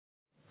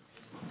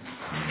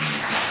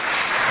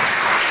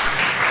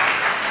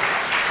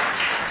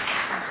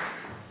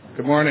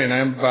Good morning.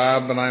 I'm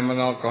Bob, and I'm an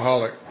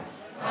alcoholic.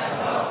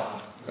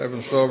 I've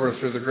been sober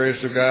through the grace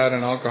of God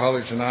and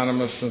Alcoholics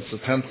Anonymous since the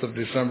 10th of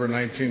December,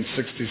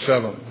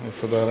 1967. And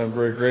for that, I'm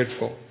very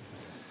grateful.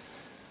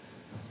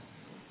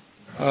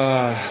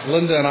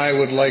 Linda and I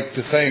would like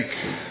to thank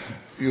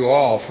you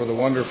all for the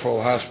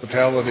wonderful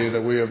hospitality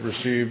that we have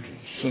received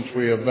since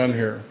we have been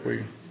here.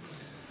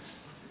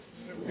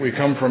 We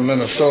come from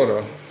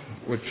Minnesota,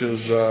 which is,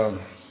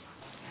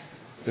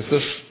 if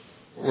this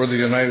were the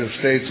United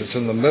States, it's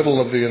in the middle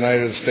of the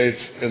United States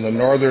in the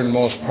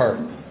northernmost part,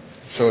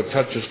 so it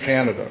touches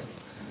Canada.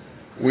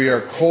 We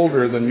are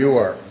colder than you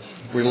are.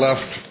 We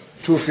left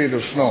 2 feet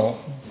of snow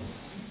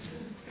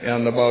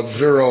and about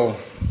 0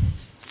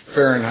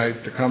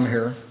 Fahrenheit to come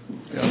here,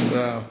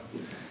 and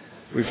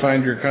we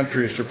find your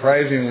country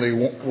surprisingly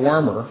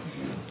warmer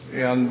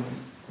and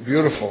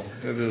beautiful.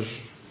 It is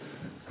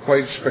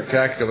quite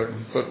spectacular,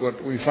 but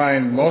what we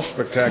find most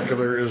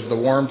spectacular is the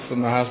warmth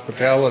and the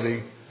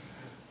hospitality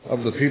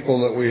of the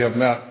people that we have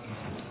met,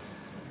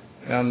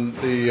 and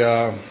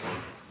the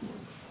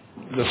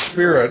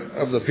spirit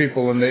of the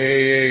people in the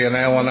AA and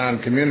Al-Anon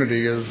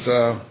community is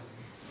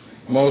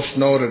most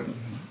noted.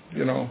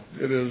 You know,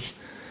 it is.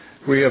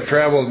 We have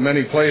traveled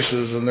many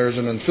places, and there's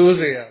an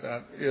enthusiasm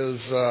that is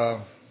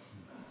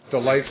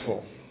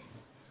delightful.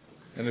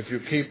 And if you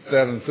keep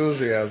that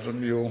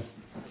enthusiasm,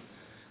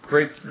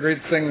 great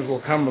things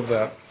will come of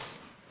that.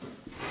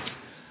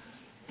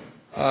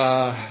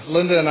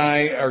 Linda and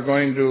I are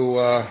going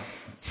to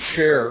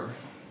share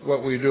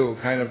what we do,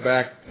 kind of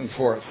back and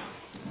forth.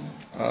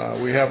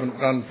 We haven't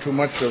done too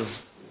much of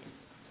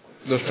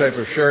this type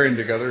of sharing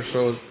together,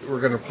 so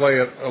we're going to play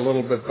it a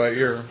little bit by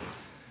ear.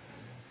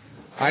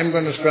 I'm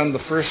going to spend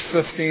the first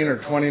 15 or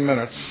 20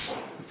 minutes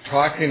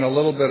talking a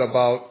little bit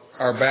about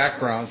our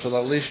background, so that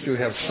at least you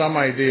have some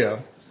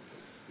idea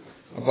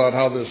about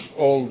how this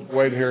old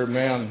white-haired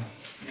man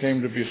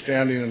came to be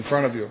standing in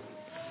front of you.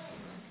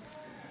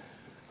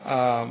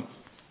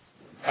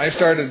 I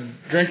started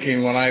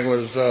drinking when I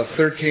was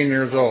 13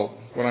 years old,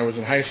 when I was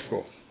in high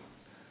school.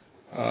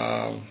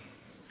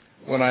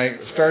 When I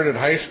started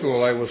high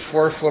school, I was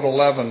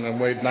 4'11" and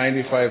weighed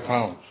 95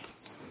 pounds.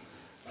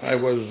 I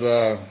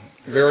was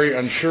very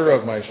unsure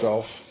of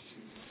myself.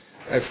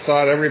 I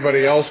thought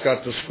everybody else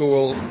got to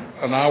school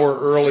an hour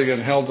early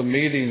and held a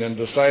meeting and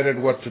decided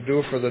what to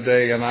do for the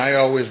day, and I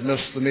always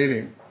missed the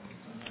meeting.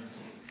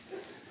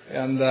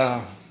 And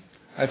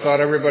I thought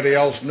everybody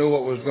else knew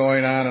what was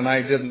going on, and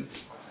I didn't.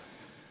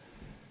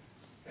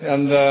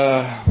 And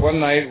one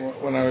night,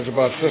 when I was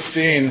about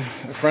 15,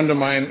 a friend of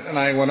mine and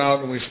I went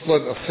out and we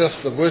split a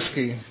fifth of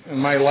whiskey, and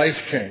my life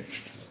changed.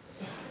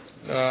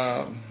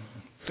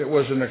 It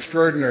was an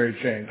extraordinary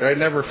change. I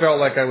never felt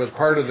like I was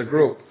part of the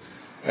group.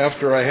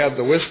 After I had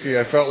the whiskey,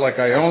 I felt like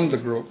I owned the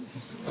group.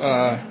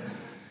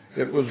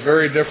 It was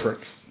very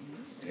different.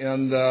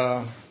 And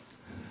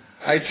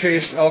I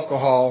chased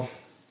alcohol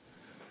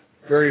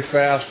very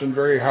fast and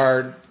very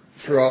hard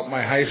throughout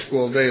my high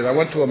school days. I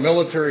went to a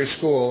military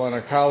school on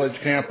a college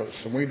campus,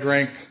 and we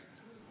drank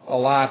a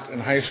lot in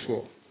high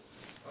school.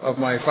 Of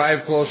my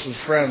 5 closest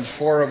friends,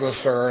 4 of us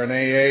are in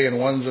AA and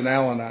 1's in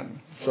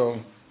Al-Anon.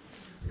 So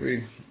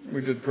we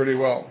did pretty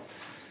well.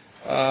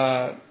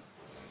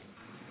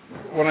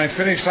 When I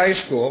finished high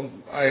school,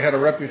 I had a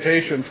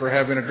reputation for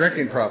having a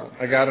drinking problem.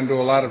 I got into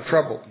a lot of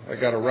trouble. I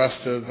got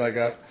arrested.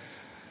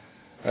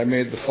 I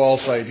made the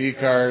false ID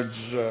cards.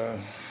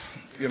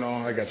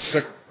 I got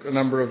sick a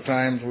number of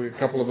times. A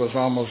couple of us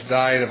almost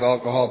died of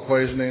alcohol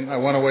poisoning. I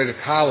went away to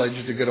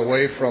college to get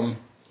away from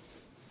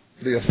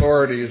the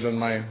authorities and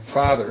my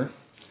father.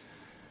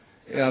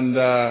 And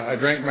I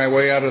drank my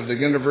way out of the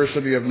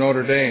University of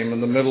Notre Dame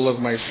in the middle of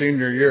my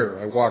senior year.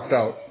 I walked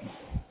out,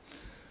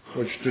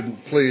 which didn't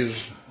please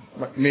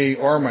me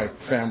or my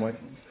family.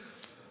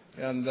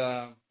 And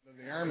the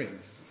Army,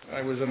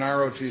 I was in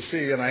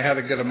ROTC, and I had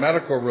to get a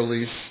medical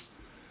release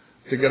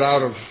to get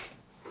out of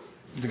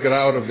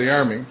the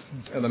Army.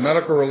 And the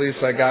medical release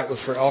I got was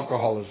for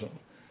alcoholism.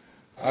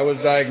 I was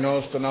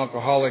diagnosed an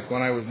alcoholic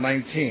when I was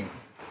 19.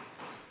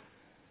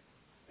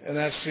 And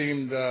that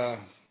seemed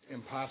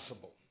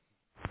impossible.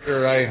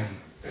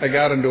 I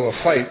got into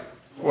a fight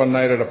one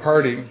night at a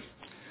party,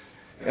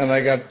 and I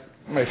got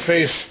my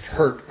face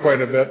hurt quite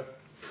a bit,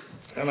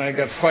 and I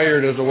got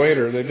fired as a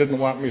waiter. They didn't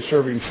want me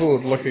serving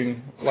food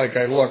looking like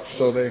I looked,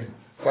 so they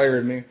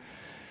fired me.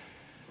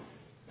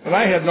 And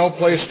I had no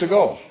place to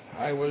go.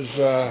 I was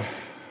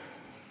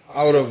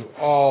out of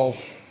all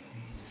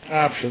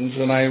options,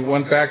 and I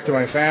went back to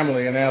my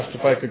family and asked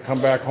if I could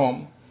come back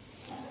home.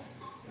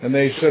 And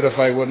they said if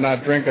I would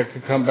not drink, I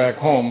could come back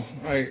home.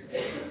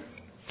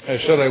 I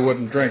said I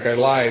wouldn't drink. I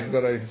lied,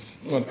 but I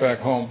went back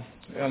home.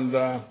 And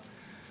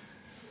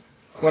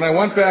when I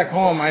went back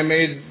home, I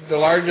made the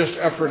largest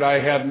effort I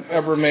had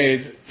ever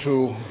made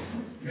to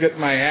get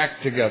my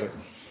act together.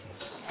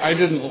 I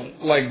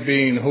didn't like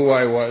being who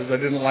I was. I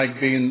didn't like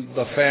being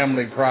the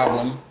family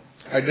problem.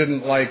 I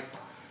didn't like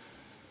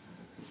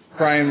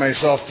crying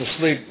myself to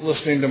sleep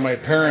listening to my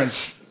parents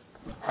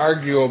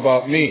argue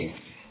about me.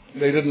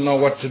 They didn't know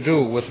what to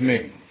do with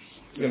me.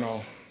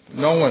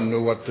 No one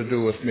knew what to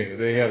do with me.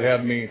 They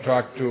had me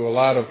talk to a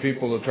lot of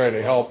people to try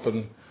to help,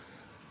 and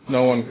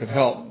no one could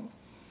help.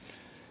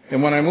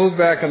 And when I moved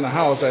back in the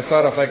house, I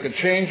thought if I could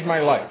change my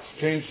life,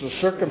 change the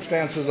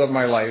circumstances of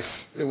my life,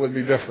 it would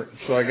be different.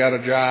 So I got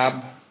a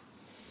job.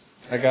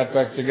 I got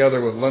back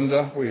together with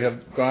Linda. We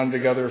had gone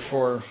together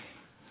for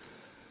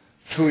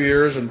 2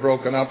 years and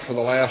broken up for the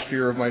last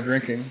year of my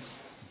drinking.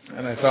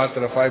 And I thought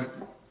that if I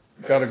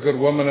got a good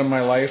woman in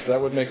my life,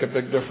 that would make a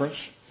big difference.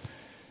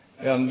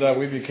 And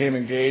we became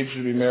engaged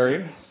to be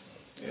married.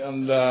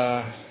 And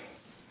I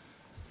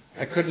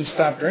couldn't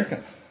stop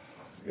drinking.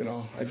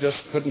 I just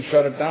couldn't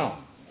shut it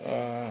down.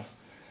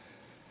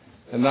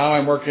 And now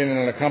I'm working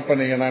in a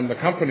company, and I'm the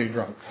company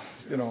drunk.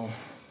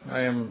 I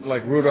am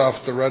like Rudolph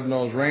the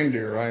Red-Nosed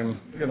Reindeer. I'm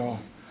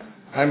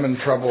in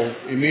trouble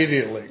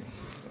immediately.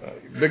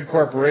 Big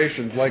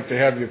corporations like to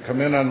have you come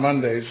in on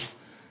Mondays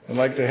and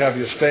like to have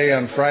you stay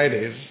on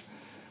Fridays,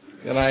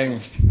 and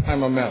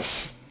I'm a mess.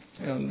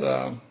 And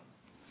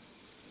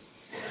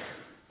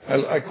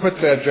I quit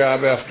that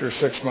job after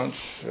 6 months,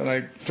 and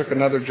I took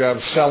another job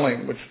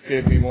selling, which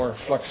gave me more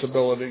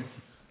flexibility.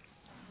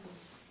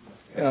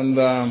 And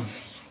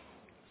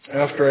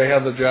after I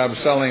had the job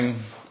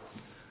selling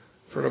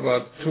for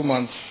about 2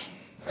 months,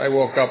 I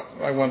woke up.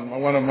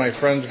 One of my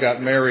friends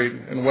got married,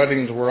 and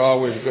weddings were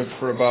always good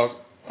for about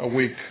a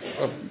week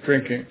of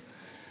drinking.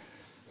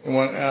 And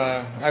when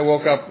I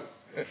woke up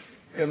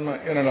in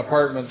an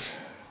apartment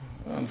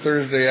on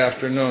Thursday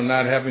afternoon,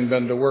 not having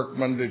been to work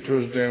Monday,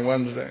 Tuesday, and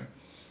Wednesday,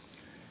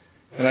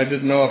 and I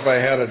didn't know if I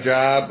had a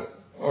job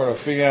or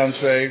a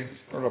fiance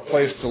or a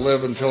place to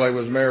live until I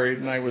was married,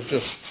 and I was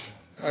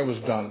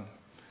done.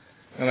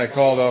 And I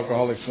called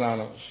Alcoholics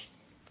Anonymous.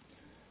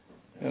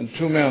 And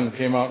 2 men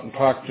came out and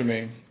talked to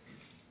me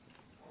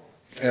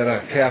at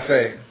a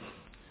cafe.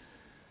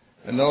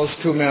 And those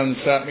 2 men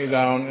sat me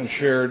down and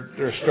shared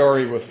their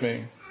story with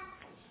me.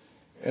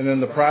 And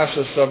in the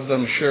process of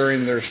them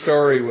sharing their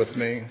story with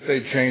me, they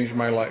changed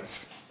my life.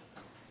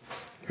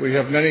 We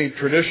have many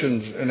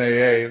traditions in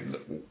AA.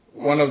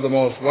 One of the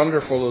most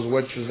wonderful is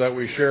which is that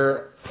we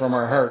share from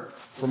our heart,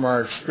 from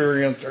our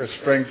experience, our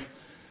strength,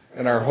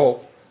 and our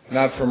hope,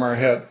 not from our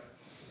head.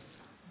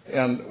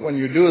 And when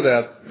you do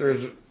that,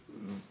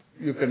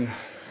 you can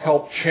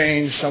help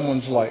change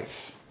someone's life.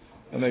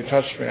 And they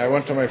touched me. I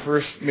went to my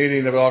first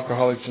meeting of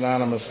Alcoholics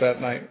Anonymous that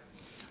night.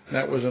 And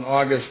that was in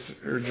August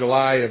or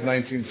July of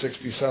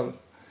 1967.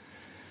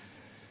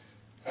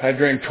 I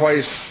drank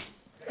twice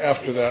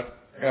after that.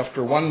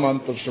 After 1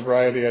 month of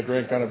sobriety, I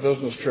drank on a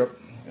business trip.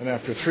 And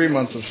after 3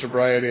 months of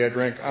sobriety, I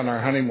drank on our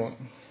honeymoon.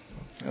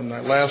 And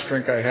the last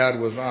drink I had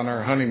was on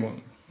our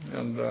honeymoon.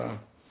 And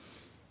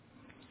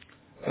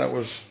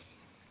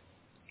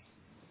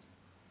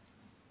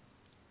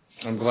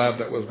I'm glad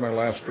that was my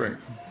last drink.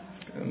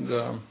 And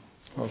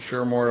I'll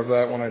share more of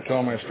that when I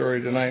tell my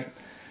story tonight.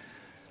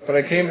 But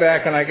I came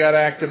back and I got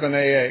active in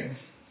AA.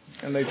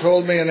 And they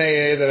told me in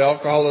AA that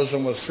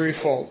alcoholism was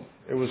threefold.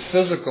 It was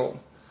physical,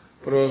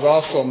 but it was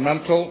also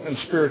mental and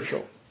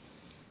spiritual.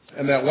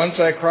 And that once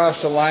I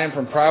crossed the line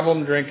from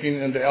problem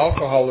drinking into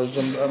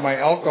alcoholism, my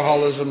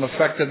alcoholism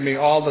affected me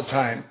all the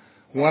time,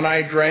 when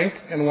I drank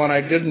and when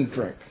I didn't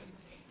drink.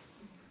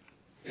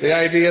 The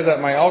idea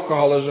that my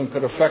alcoholism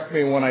could affect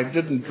me when I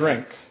didn't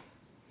drink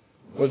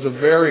was a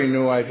very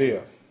new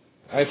idea.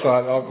 I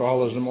thought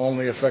alcoholism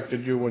only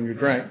affected you when you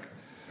drank.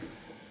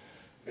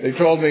 They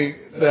told me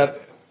that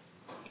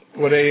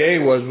what AA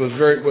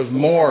was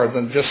more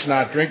than just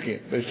not drinking.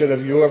 They said,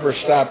 "Have you ever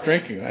stopped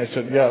drinking?" I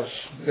said, "Yes."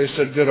 They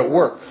said, "Did it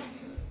work?"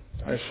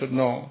 I said,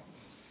 "No."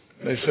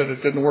 They said,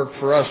 "It didn't work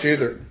for us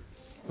either.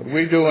 What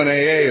we do in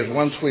AA is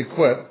once we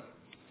quit,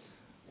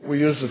 we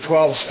use the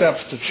 12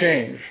 steps to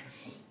change,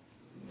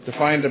 to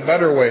find a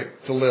better way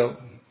to live,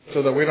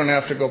 so that we don't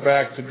have to go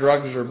back to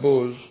drugs or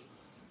booze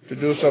to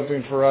do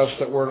something for us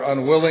that we're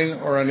unwilling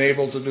or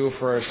unable to do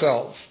for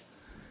ourselves.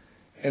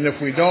 And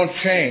if we don't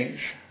change,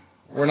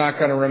 we're not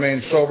going to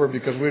remain sober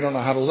because we don't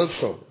know how to live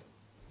sober."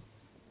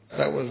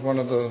 That was one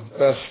of the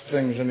best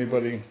things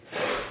anybody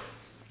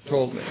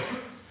told me.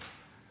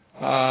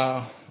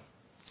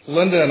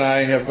 Linda and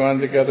I have gone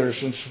together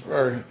since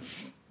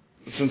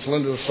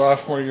Linda's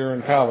sophomore year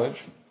in college.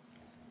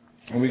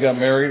 And we got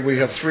married. We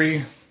have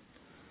 3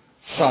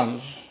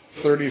 sons,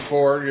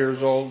 34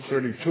 years old,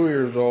 32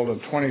 years old,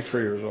 and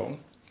 23 years old.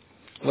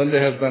 Linda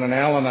has been in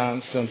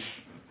Al-Anon since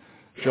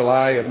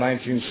July of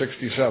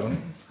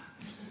 1967.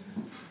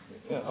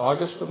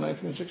 August of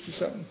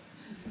 1967.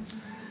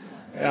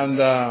 And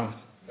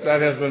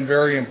that has been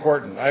very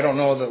important. I don't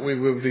know that we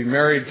would be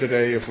married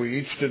today if we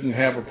each didn't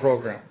have a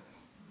program.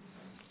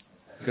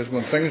 Because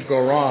when things go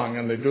wrong,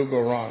 and they do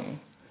go wrong,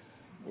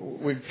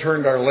 we've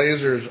turned our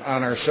lasers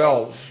on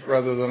ourselves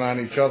rather than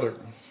on each other.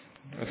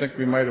 I think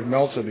we might have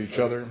melted each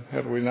other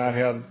had we not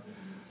had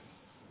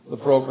the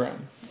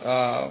program.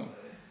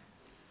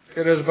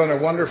 It has been a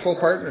wonderful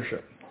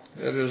partnership.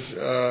 It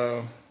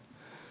is.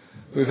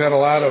 We've had a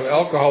lot of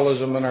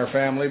alcoholism in our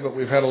family, but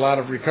we've had a lot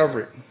of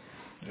recovery.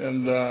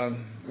 And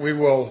we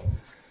will,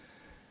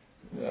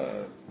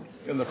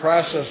 in the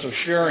process of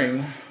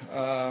sharing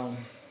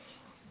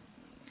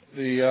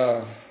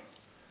I've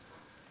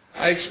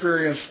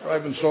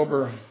been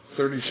sober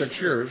 36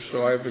 years,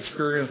 so I've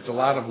experienced a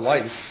lot of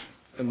life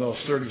in those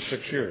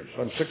 36 years.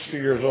 I'm 60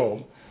 years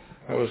old.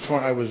 I was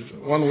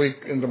 1 week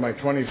into my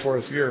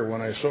 24th year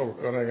when I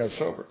got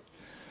sober.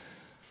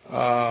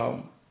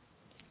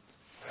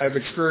 I've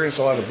experienced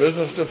a lot of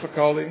business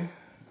difficulty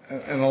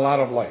and a lot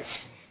of life.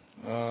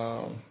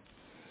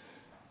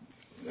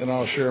 And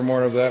I'll share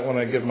more of that when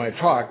I give my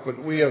talk.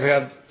 But we have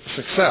had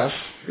success.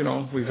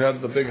 We've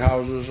had the big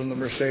houses and the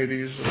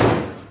Mercedes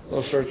and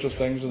those sorts of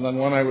things. And then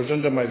when I was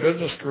into my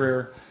business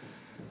career,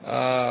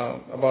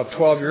 about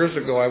 12 years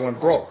ago, I went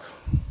broke.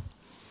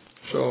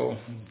 So,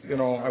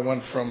 I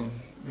went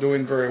from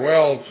doing very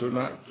well to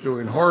not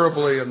doing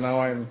horribly, and now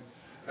I'm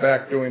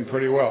back doing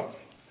pretty well.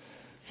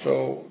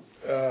 So,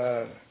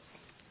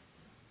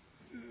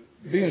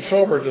 being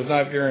sober does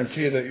not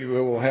guarantee that you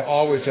will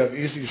always have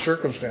easy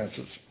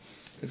circumstances.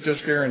 It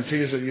just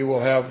guarantees that you will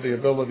have the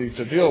ability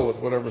to deal with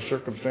whatever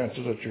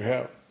circumstances that you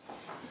have.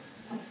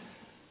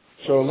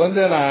 So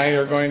Linda and I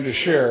are going to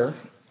share,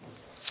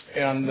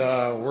 and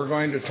we're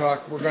going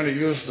to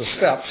use the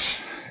steps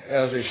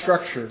as a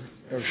structure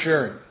of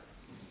sharing.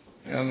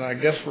 And I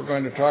guess we're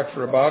going to talk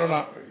for about an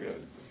hour,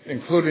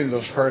 including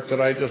this part that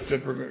I just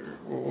did.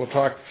 We'll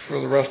talk for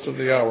the rest of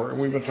the hour. And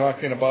we've been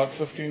talking about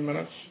 15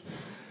 minutes.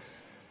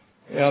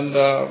 And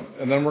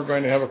then we're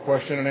going to have a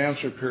question and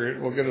answer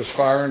period. We'll get as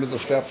far into the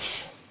steps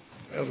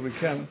as we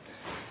can.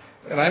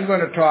 And I'm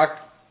going to talk,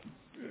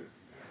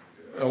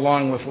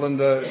 along with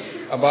Linda,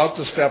 about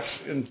the steps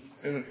in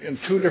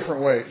two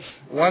different ways.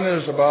 One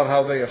is about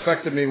how they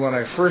affected me when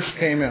I first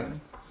came in,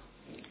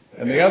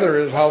 and the other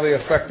is how they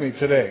affect me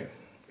today,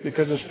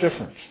 because it's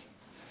different.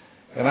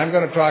 And I'm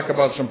going to talk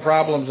about some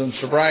problems in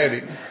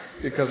sobriety,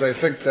 because I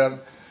think that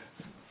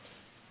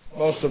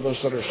most of us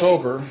that are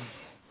sober,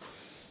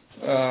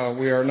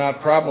 we are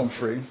not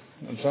problem-free,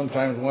 and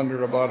sometimes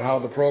wonder about how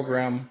the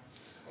program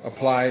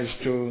applies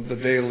to the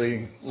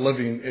daily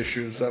living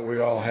issues that we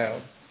all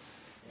have.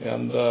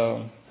 And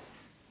do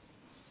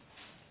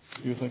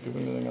you think of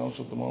anything else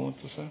at the moment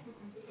to say?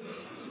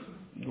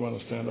 Do you want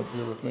to stand up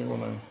here with me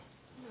when I... No,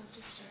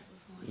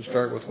 just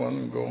start with one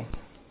and go.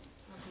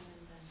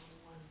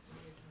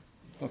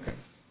 Okay.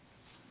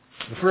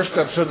 The first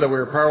step said that we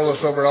were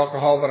powerless over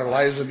alcohol, that our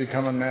lives had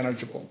become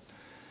unmanageable.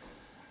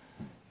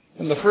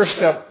 And the first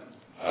step,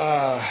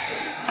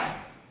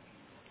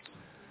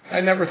 I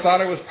never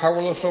thought I was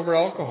powerless over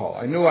alcohol.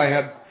 I knew I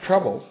had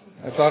trouble.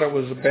 I thought it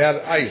was a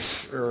bad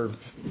ice or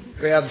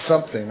bad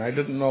something. I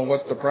didn't know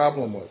what the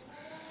problem was.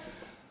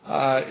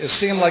 It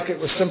seemed like it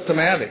was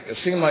symptomatic. It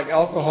seemed like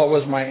alcohol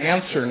was my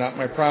answer, not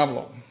my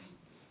problem.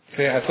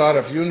 Okay, I thought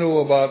if you knew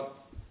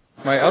about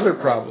my other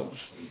problems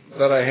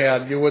that I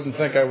had, you wouldn't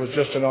think I was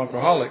just an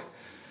alcoholic.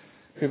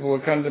 People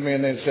would come to me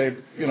and they'd say,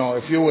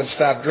 if you would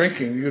stop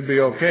drinking, you'd be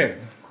okay.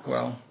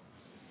 Well,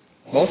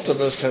 most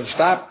of us have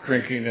stopped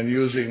drinking and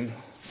using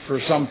for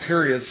some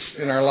periods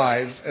in our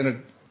lives,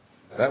 and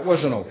that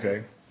wasn't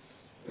okay.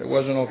 It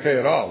wasn't okay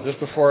at all. Just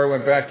before I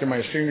went back to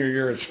my senior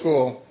year at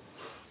school,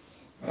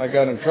 I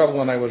got in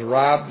trouble and I was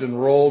robbed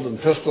and rolled and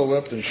pistol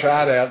whipped and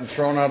shot at and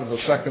thrown out of the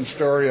second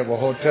story of a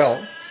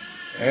hotel.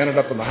 I ended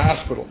up in the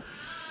hospital.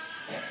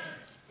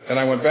 And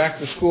I went back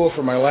to school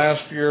for my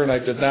last year, and I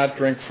did not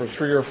drink for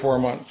 3 or 4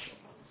 months.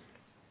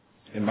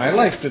 And my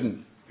life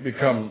didn't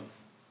become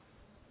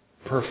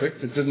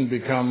perfect. It didn't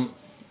become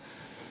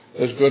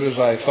as good as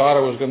I thought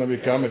it was going to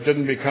become. It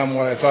didn't become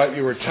what I thought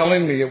you were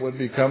telling me it would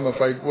become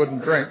if I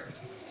wouldn't drink.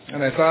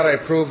 And I thought I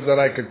proved that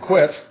I could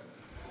quit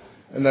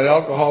and that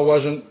alcohol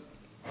wasn't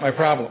my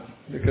problem,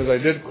 because I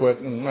did quit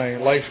and my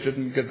life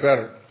didn't get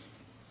better.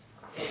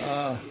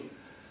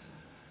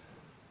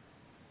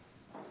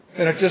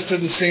 And it just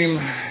didn't seem,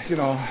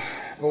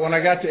 but when I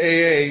got to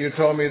AA, you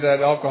told me that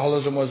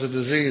alcoholism was a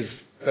disease,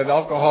 that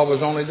alcohol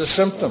was only the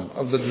symptom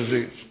of the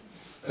disease,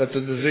 that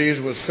the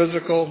disease was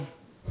physical,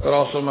 but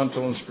also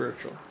mental and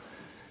spiritual.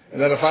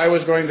 And that if I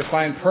was going to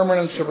find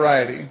permanent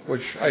sobriety,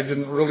 which I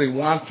didn't really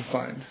want to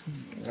find,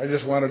 I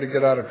just wanted to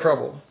get out of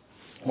trouble.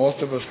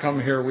 Most of us come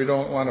here, we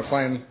don't want to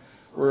find,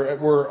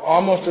 we're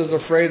almost as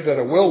afraid that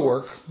it will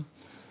work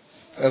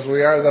as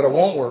we are that it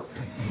won't work.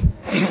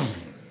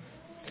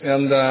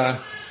 And,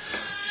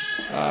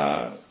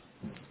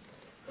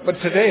 but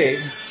today,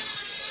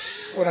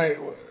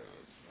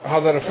 how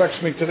that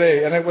affects me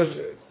today, and it was,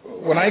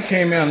 when I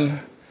came in,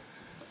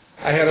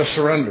 I had a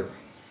surrender.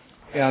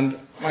 And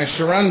my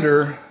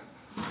surrender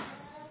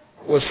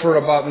was for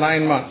about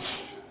 9 months.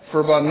 For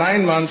about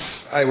 9 months,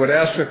 I would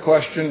ask a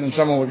question and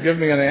someone would give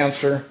me an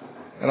answer,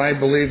 and I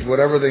believed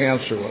whatever the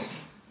answer was.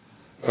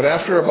 But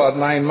after about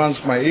 9 months,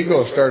 my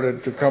ego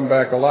started to come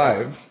back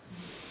alive.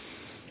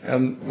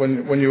 And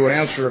when you would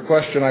answer a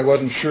question, I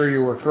wasn't sure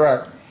you were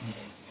correct.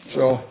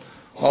 So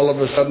all of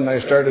a sudden,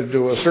 I started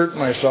to assert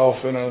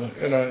myself in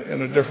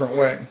a different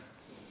way.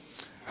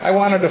 I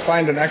wanted to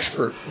find an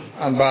expert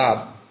on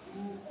Bob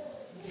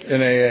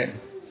in AA.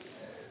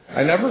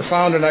 I never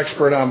found an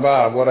expert on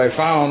Bob. What I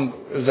found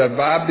is that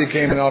Bob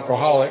became an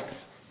alcoholic,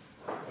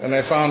 and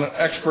I found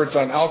experts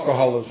on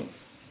alcoholism.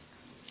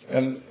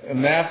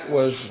 And that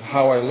was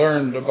how I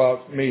learned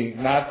about me,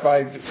 not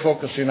by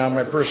focusing on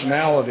my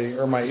personality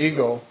or my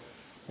ego,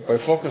 but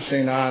by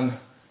focusing on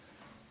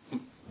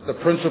the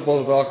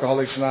principles of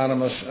Alcoholics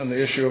Anonymous and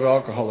the issue of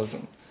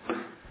alcoholism.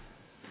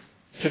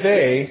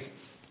 Today,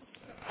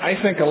 I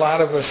think a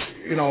lot of us,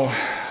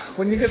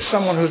 when you get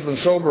someone who's been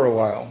sober a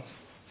while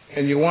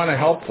and you want to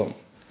help them,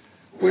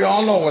 we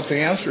all know what the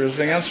answer is.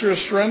 The answer is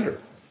surrender.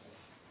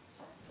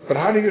 But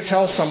how do you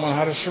tell someone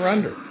how to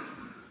surrender?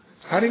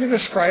 How do you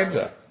describe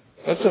that?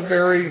 That's a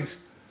very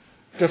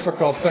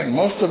difficult thing.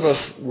 Most of us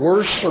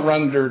were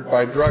surrendered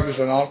by drugs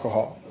and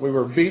alcohol. We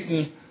were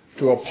beaten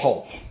to a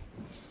pulp.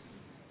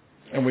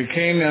 And we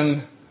came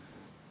in,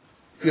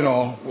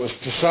 was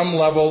to some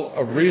level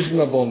of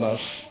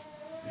reasonableness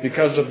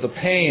because of the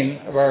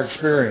pain of our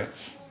experience.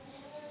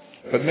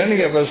 But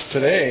many of us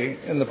today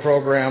in the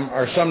program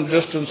are some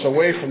distance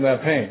away from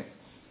that pain.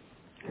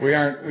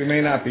 We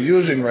may not be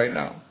using right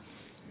now.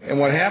 And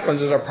what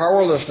happens is our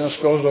powerlessness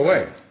goes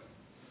away.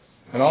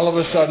 And all of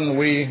a sudden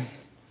we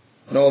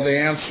know the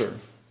answer.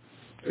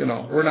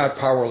 We're not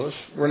powerless.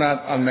 We're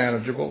not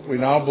unmanageable. We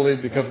now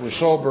believe because we're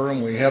sober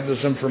and we have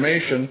this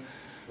information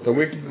that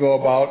we can go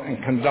about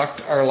and conduct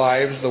our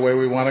lives the way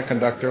we want to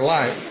conduct our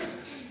lives.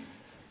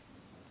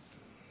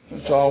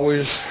 It's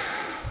always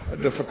a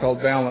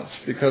difficult balance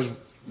because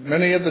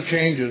many of the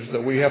changes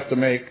that we have to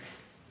make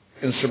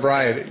in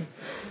sobriety,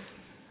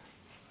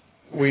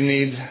 we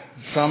need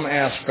some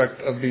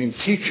aspect of being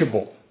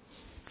teachable.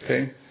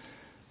 Okay?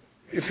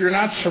 If you're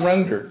not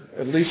surrendered,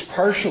 at least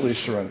partially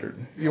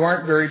surrendered, you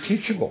aren't very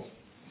teachable.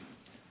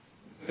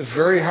 It's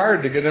very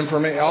hard to get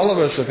information. All of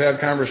us have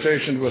had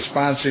conversations with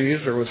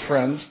sponsees or with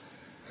friends,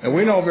 and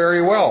we know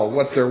very well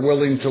what they're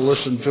willing to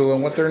listen to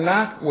and what they're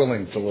not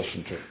willing to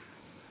listen to.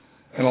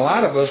 And a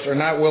lot of us are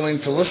not willing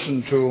to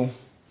listen to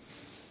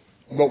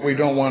what we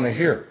don't want to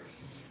hear.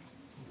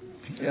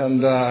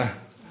 And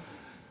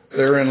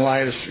therein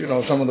lies,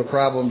 some of the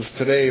problems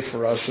today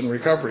for us in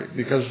recovery,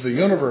 because the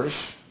universe,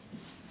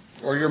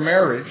 or your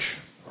marriage,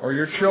 or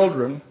your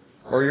children,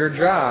 or your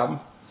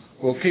job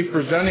will keep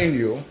presenting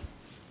you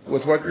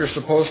with what you're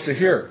supposed to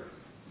hear.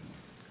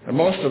 And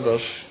most of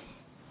us,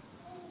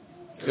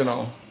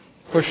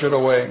 push it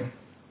away,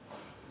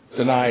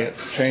 deny it,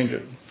 change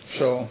it.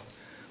 So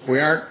we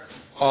aren't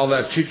all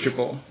that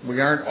teachable. We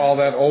aren't all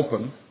that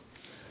open.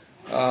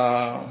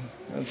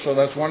 And so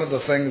that's one of the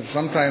things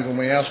sometimes when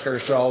we ask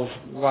ourselves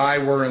why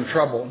we're in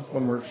trouble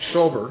when we're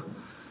sober,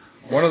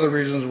 one of the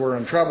reasons we're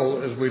in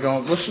trouble is we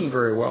don't listen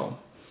very well.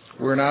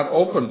 We're not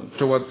open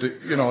to what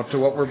to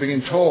what we're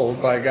being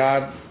told by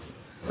God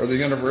or the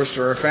universe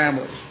or our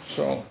families.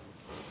 So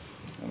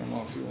I don't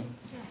know if you will.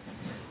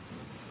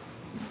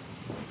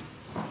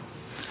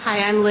 Hi,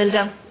 I'm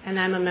Linda, and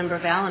I'm a member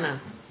of Al-Anon.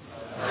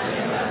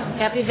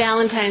 Happy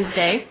Valentine's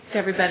Day to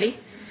everybody.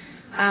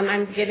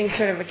 I'm getting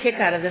sort of a kick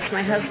out of this.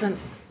 My husband,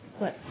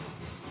 what?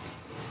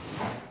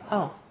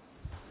 Oh,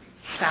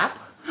 stop.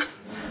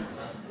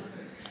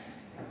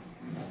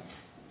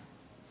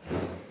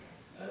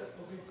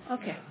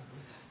 Okay.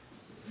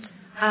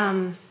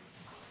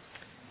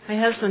 My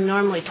husband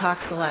normally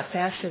talks a lot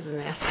faster than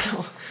that,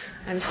 so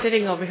I'm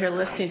sitting over here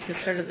listening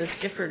to sort of this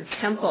different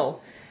tempo,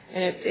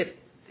 and it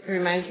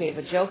reminds me of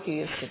a joke you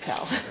used to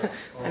tell.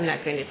 I'm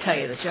not going to tell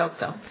you the joke,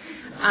 though.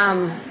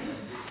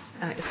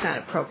 It's not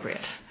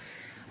appropriate.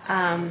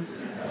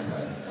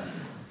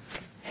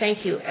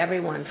 Thank you,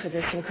 everyone, for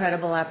this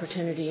incredible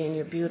opportunity in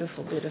your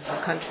beautiful,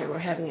 beautiful country. We're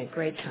having a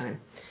great time.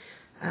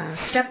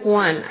 Step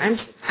one,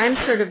 I'm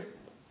sort of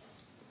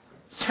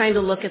trying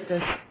to look at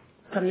this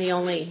from the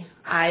only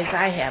eyes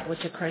I have,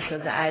 which of course are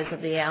the eyes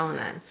of the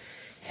Al-Anon,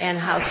 and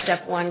how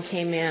step one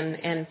came in.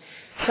 And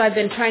so I've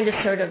been trying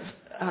to sort of,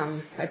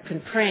 I've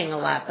been praying a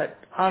lot, but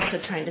also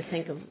trying to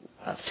think of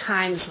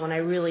times when I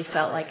really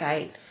felt like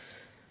I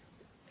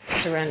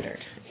surrendered.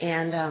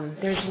 And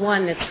there's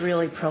one that's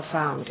really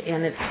profound,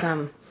 and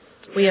it's,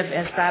 we have,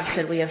 as Bob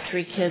said, we have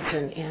 3 kids,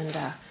 and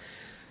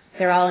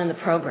they're all in the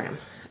program.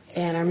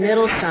 And our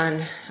middle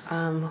son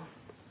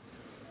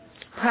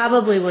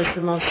probably was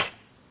the most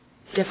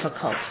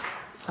difficult,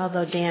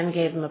 although Dan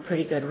gave him a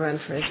pretty good run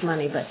for his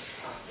money, but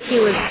he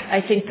was,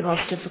 I think, the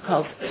most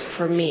difficult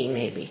for me,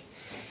 maybe.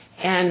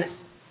 And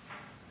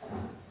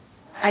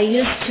I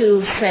used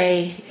to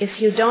say,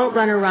 if you don't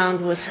run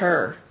around with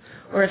her,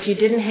 or if you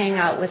didn't hang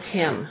out with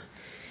him,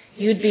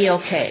 you'd be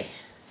okay.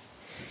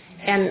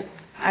 And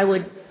I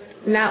would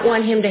not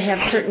want him to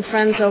have certain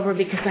friends over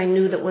because I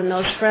knew that when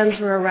those friends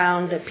were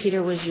around that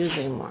Peter was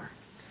using more.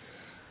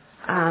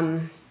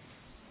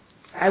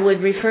 I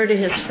would refer to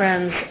his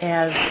friends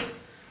as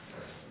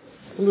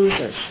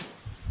losers.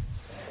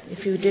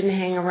 If you didn't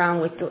hang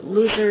around with the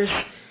losers,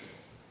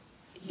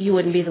 you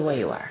wouldn't be the way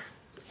you are.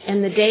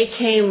 And the day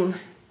came,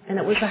 and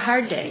it was a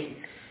hard day,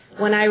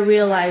 when I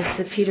realized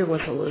that Peter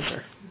was a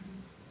loser.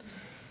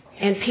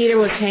 And Peter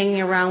was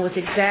hanging around with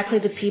exactly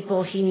the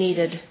people he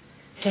needed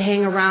to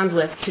hang around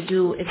with to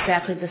do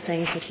exactly the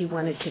things that he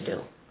wanted to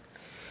do.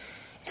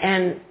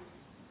 And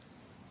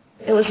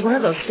it was one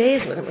of those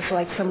days when it was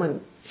like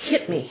someone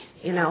hit me,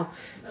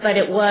 but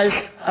it was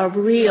a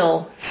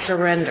real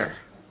surrender.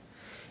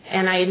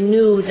 And I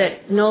knew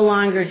that no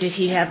longer did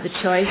he have the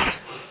choice.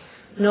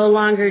 No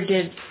longer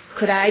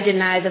could I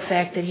deny the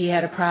fact that he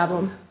had a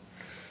problem,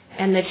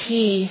 and that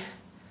he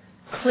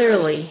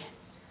clearly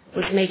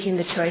was making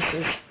the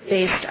choices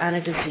based on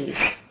a disease.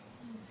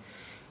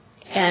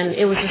 And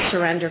it was a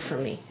surrender for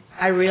me.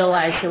 I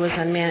realized there was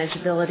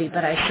unmanageability,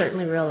 but I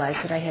certainly realized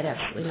that I had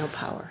absolutely no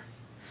power.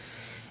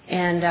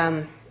 And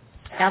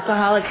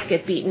alcoholics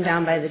get beaten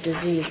down by the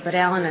disease, but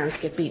Al-Anons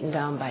get beaten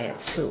down by it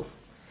too.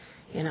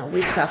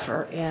 We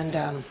suffer,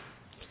 and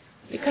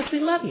because we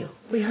love you,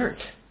 we hurt.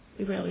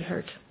 We really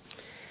hurt.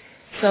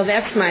 So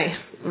that's my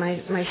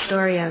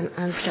story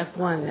on step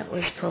one. That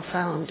was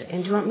profound.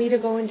 And do you want me to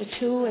go into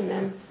two, and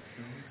then?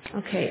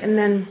 Okay, and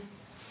then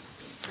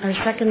our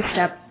second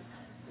step,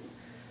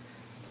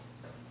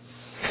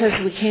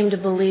 because we came to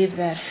believe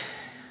that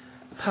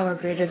a power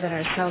greater than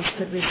ourselves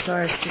could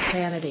restore us to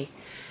sanity.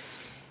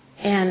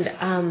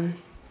 And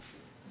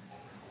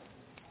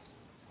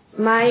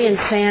my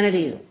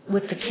insanity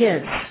with the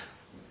kids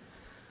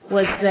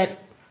was that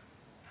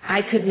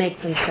I could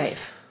make them safe.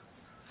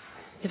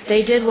 If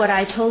they did what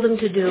I told them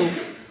to do,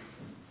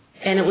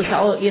 and it was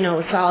all,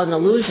 it's all an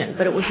illusion,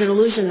 but it was an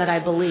illusion that I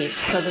believed.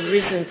 So the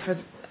reason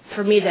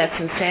for me that's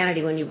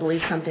insanity, when you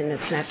believe something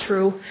that's not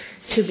true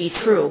to be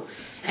true.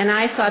 And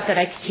I thought that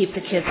I could keep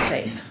the kids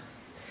safe.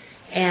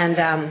 And,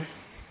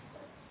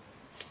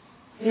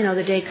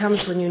 the day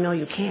comes when you know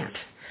you can't.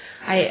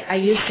 I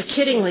used to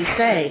kiddingly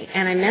say,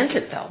 and I meant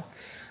it though,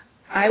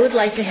 I would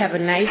like to have a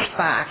nice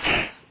box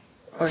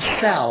or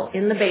cell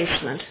in the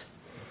basement,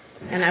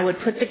 and I would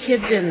put the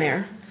kids in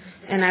there,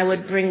 and I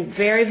would bring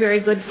very, very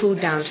good food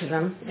down to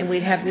them, and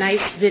we'd have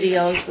nice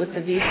videos with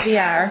the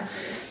VCR,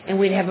 and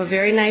we'd have a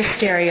very nice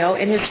stereo,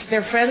 and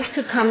their friends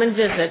could come and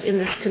visit in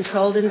this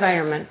controlled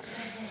environment,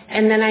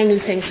 and then I knew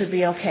things would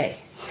be okay.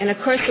 And of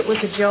course it was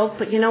a joke,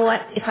 but you know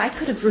what? If I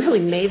could have really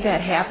made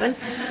that happen,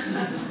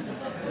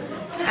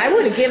 I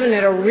would have given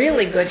it a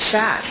really good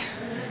shot,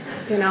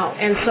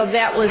 and so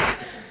that was,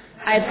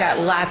 I've got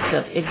lots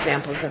of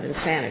examples of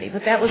insanity,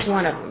 but that was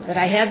one of them, that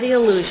I had the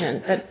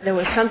illusion that there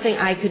was something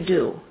I could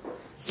do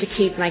to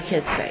keep my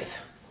kids safe.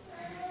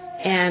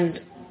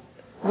 And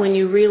when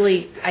you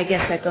really, I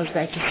guess that goes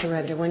back to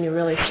surrender, when you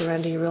really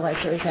surrender, you realize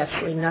there is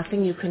absolutely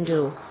nothing you can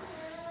do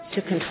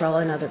to control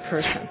another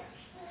person.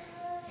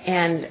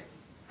 And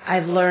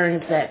I've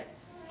learned that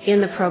in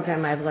the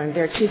program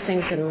there are two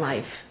things in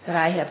life that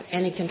I have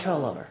any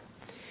control over.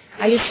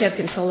 I used to have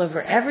control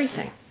over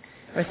everything,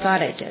 or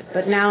thought I did,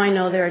 but now I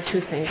know there are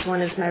two things.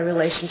 One is my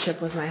relationship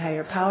with my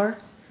higher power,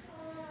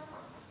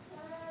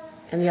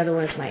 and the other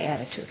one is my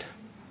attitude.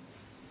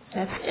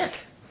 That's it.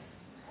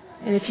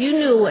 And if you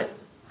knew what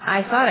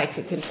I thought I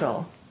could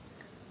control,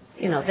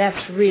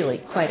 that's really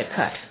quite a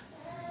cut.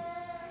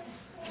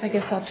 I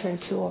guess I'll turn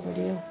two over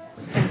to you.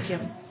 Thank you.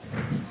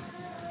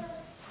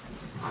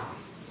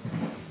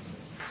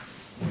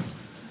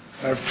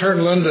 I've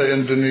turned Linda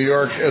into New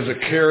York as a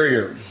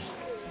carrier.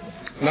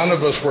 None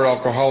of us were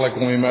alcoholic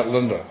when we met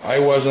Linda. I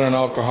wasn't an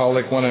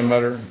alcoholic when I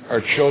met her.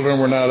 Our children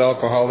were not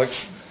alcoholics.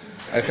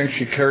 I think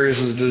she carries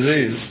the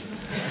disease.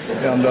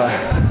 And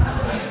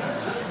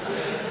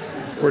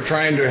we're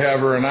trying to have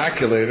her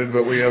inoculated,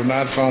 but we have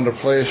not found a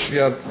place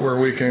yet where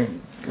we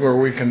can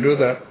do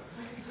that.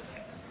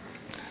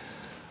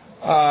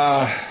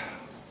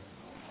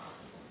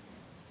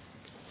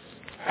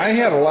 I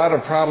had a lot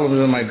of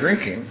problems in my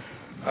drinking.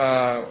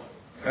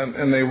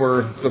 And they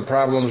were the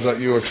problems that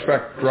you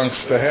expect drunks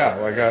to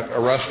have. I got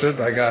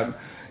arrested, I got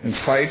in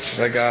fights,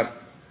 I got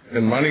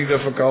in money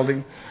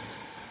difficulty.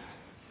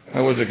 I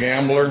was a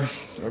gambler,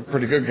 a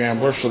pretty good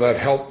gambler, so that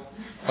helped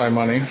my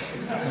money,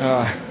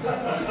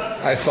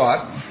 I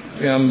thought.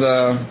 And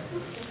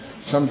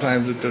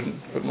sometimes it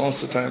didn't, but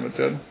most of the time it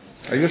did.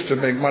 I used to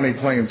make money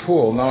playing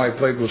pool. Now I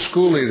played with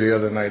Schoolie the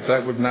other night.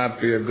 That would not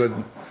be a good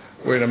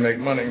way to make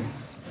money.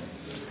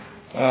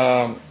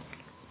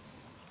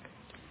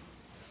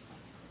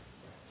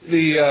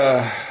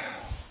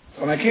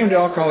 When I came to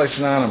Alcoholics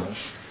Anonymous,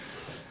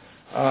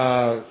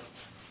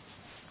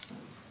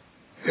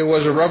 it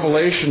was a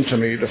revelation to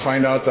me to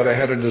find out that I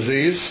had a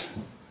disease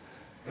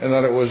and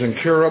that it was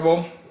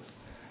incurable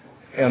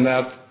and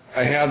that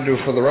I had to,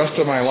 for the rest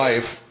of my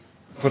life,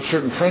 put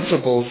certain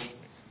principles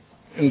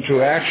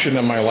into action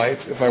in my life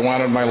if I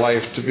wanted my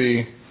life to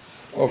be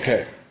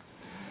okay.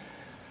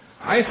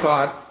 I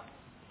thought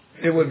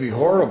it would be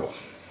horrible.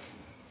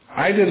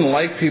 I didn't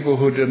like people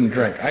who didn't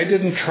drink. I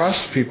didn't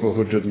trust people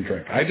who didn't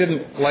drink. I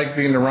didn't like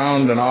being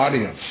around an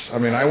audience. I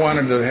mean, I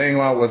wanted to hang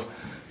out with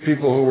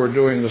people who were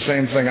doing the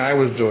same thing I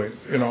was doing,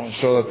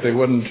 so that they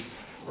wouldn't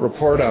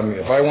report on me.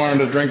 If I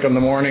wanted to drink in the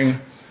morning,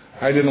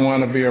 I didn't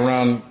want to be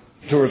around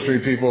 2 or 3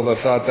 people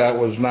that thought that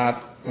was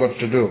not what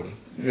to do.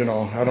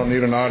 I don't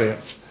need an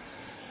audience.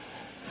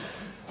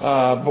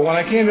 But when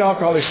I came to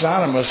Alcoholics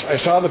Anonymous, I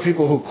saw the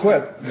people who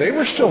quit. They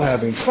were still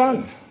having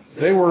fun.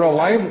 They were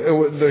alive.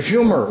 The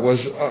humor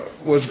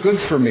was good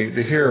for me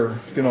to hear.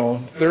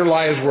 Their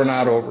lives were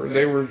not over.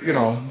 They were,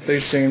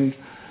 they seemed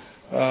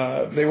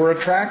They were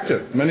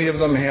attractive. Many of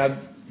them had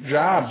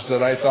jobs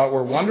that I thought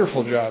were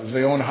wonderful jobs.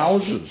 They owned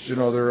houses.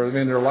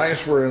 Their lives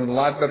were in a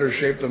lot better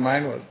shape than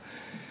mine was.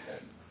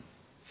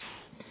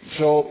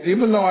 So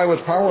even though I was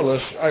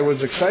powerless, I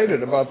was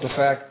excited about the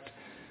fact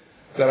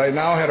that I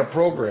now had a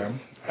program.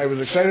 I was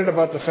excited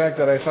about the fact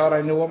that I thought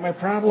I knew what my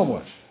problem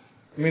was.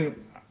 I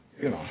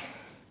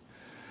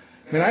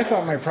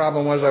thought my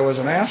problem was I was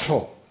an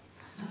asshole.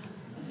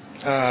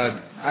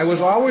 I was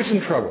always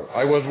in trouble.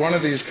 I was one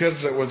of these kids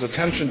that was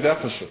attention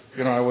deficit.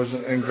 I was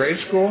in grade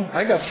school.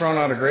 I got thrown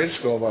out of grade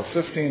school about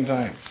 15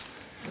 times.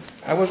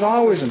 I was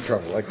always in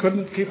trouble. I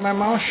couldn't keep my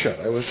mouth shut.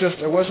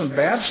 It wasn't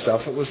bad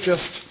stuff. It was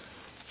just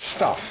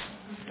stuff.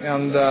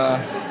 And,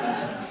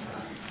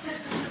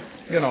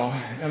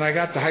 and I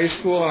got to high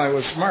school and I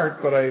was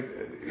smart, but I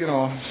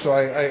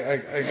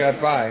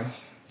got by.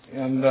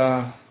 And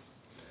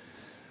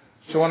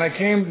so when I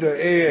came to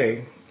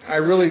AA, I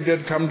really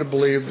did come to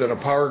believe that a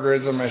power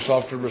greater than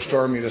myself could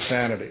restore me to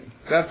sanity.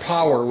 That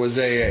power was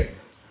AA.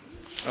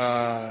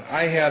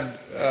 I had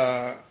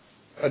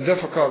a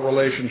difficult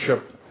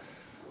relationship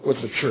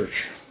with the church.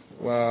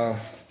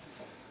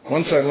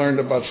 Once I learned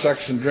about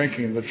sex and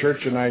drinking, the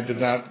church and I did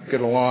not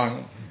get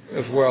along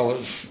as well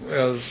as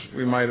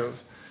we might have.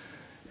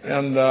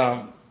 And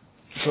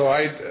so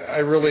I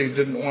really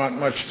didn't want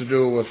much to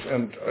do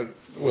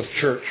with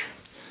church.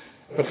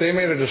 But they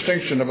made a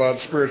distinction about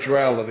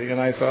spirituality,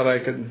 and I thought I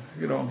could,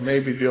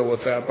 maybe deal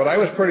with that. But I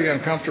was pretty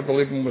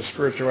uncomfortable even with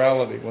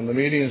spirituality. When the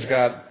meetings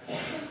got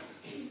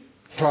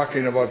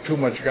talking about too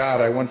much God,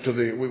 I went to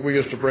we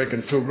used to break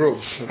in two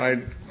groups, and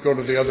I'd go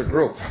to the other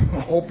group,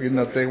 hoping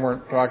that they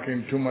weren't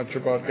talking too much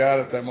about God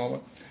at that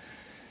moment.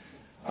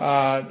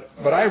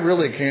 But I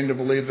really came to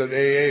believe that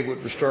AA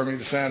would restore me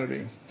to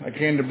sanity. I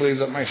came to believe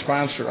that my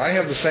sponsor, I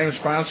have the same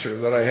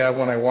sponsor that I have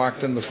when I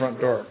walked in the front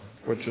door,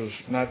 which is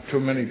not too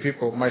many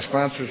people. My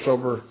sponsor's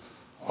sober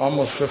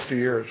almost 50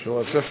 years.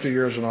 He'll have 50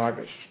 years in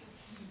August.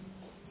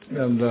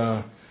 And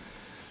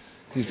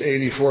he's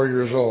 84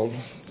 years old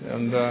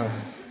and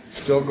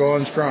still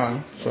going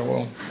strong.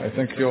 So I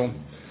think he'll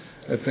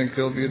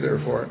be there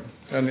for it.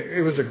 And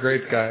he was a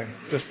great guy.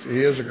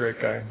 He is a great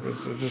guy.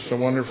 It's just a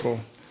wonderful.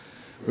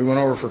 We went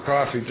over for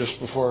coffee just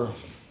before.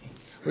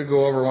 We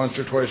go over once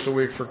or twice a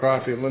week for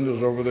coffee.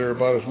 Linda's over there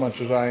about as much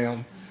as I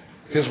am.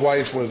 His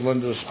wife was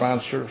Linda's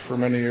sponsor for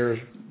many years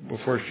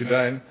before she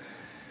died.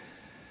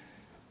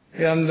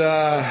 And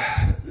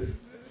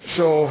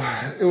so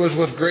it was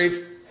with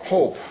great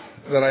hope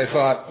that I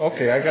thought,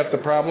 okay, I got the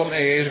problem,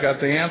 AA's got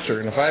the answer.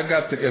 And if AA's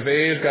got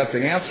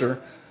the answer,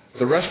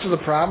 the rest of the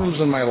problems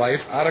in my life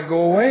ought to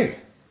go away.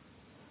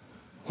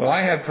 Well,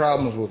 I had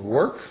problems with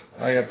work.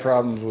 I had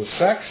problems with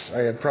sex. I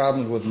had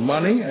problems with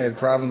money. I had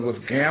problems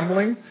with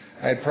gambling.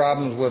 I had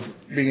problems with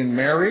being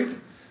married.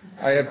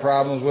 I had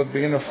problems with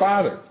being a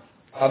father.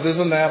 Other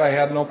than that, I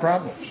had no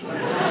problems.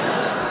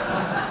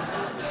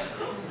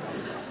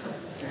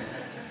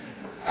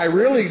 I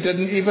really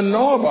didn't even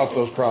know about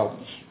those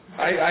problems.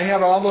 I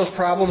had all those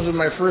problems in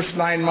my first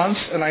 9 months,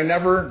 and I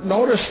never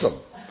noticed them.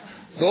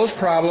 Those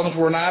problems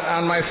were not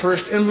on my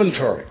first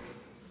inventory.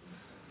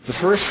 The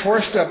first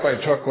 4-step I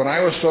took when I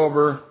was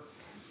sober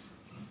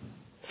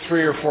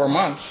 3 or 4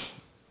 months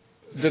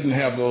didn't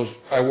have those.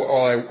 I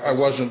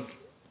wasn't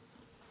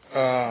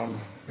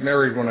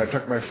married when I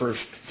took my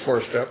first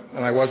 4-step,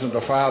 and I wasn't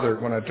a father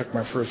when I took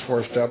my first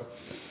 4-step.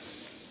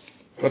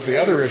 But the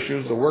other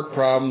issues, the work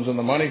problems and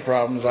the money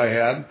problems I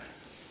had,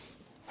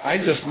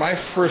 my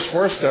first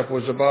 4-step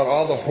was about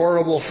all the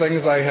horrible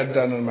things I had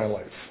done in my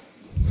life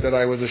that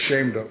I was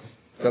ashamed of,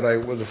 that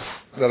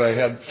I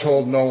had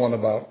told no one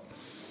about.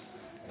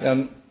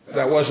 And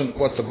that wasn't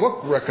what the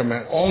book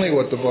only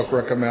what the book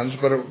recommends,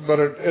 but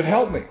it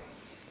helped me.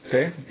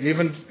 Okay?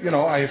 Even,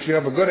 if you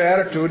have a good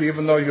attitude,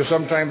 even though you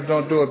sometimes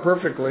don't do it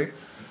perfectly,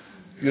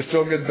 you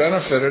still get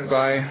benefited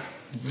by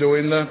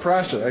doing the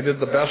process. I did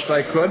the best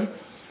I could,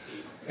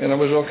 and it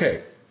was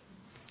okay.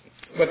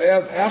 But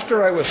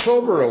after I was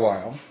sober a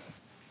while,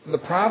 the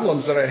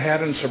problems that I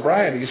had in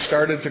sobriety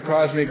started to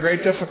cause me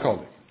great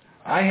difficulty.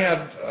 I had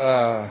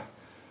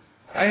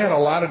a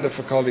lot of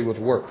difficulty with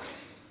work.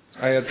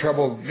 I had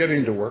trouble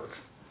getting to work.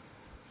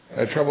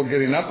 I had trouble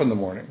getting up in the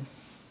morning.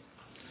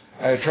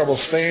 I had trouble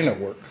staying at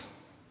work.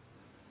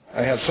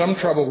 I had some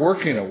trouble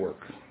working at work.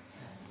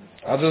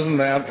 Other than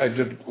that, I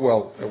did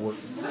well at work.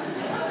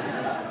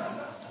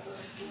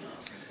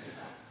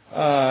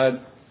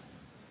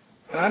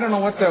 I don't know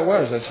what that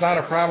was. It's not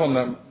a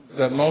problem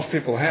that most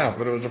people have,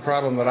 but it was a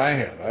problem that I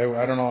had.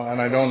 I don't know, and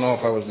I don't know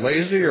if I was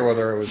lazy or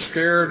whether I was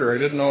scared or I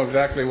didn't know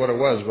exactly what it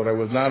was, but I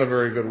was not a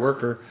very good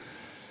worker.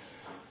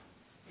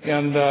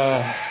 And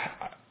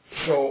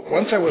so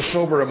once I was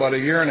sober about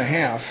 1.5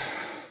 years,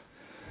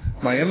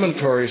 my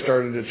inventory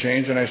started to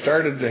change, and I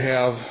started to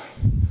have,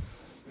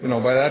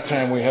 by that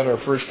time we had our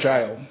first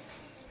child,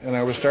 and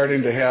I was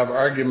starting to have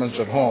arguments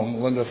at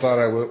home. Linda thought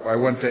I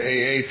went to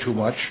AA too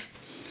much,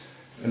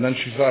 and then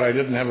she thought I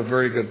didn't have a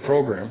very good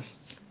program,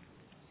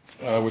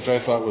 which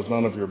I thought was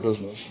none of your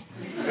business.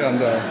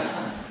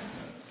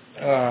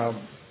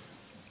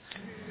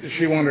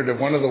 she wondered if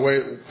one of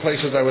the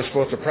places I was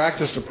supposed to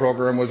practice the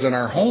program was in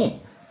our home.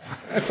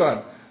 I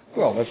thought,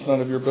 well, that's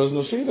none of your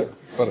business either.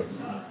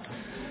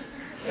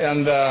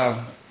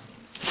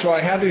 So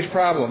I had these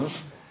problems,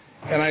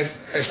 and I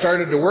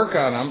started to work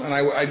on them, and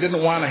I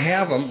didn't want to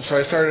have them, so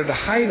I started to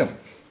hide them.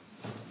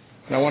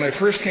 Now, when I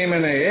first came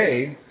in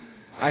AA,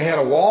 I had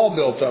a wall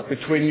built up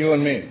between you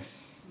and me.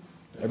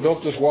 I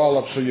built this wall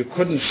up so you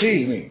couldn't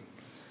see me.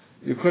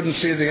 You couldn't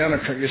see the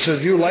unattractive. It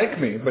says you like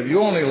me, but you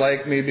only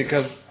like me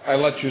because I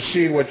let you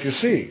see what you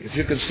see. If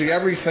you could see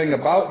everything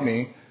about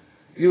me,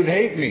 you'd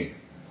hate me,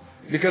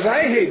 because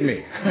I hate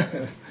me.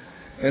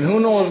 And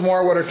who knows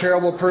more what a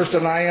terrible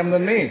person I am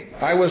than me?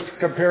 I was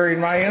comparing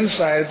my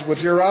insides with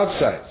your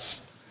outsides.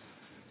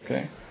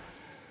 Okay?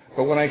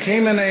 But when I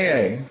came in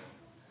AA,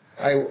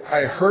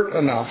 I hurt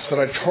enough that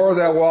I tore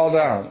that wall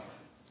down.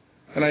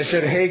 And I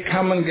said, hey,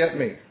 come and get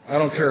me. I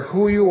don't care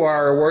who you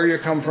are or where you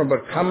come from,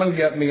 but come and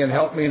get me and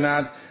help me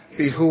not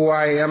be who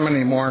I am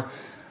anymore.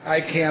 I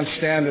can't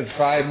stand it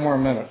 5 more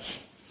minutes.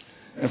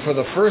 And for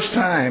the first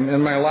time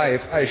in my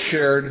life, I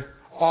shared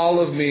all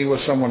of me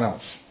with someone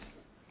else.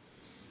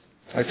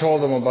 I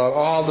told them about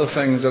all the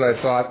things that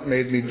I thought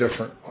made me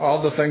different,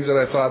 all the things that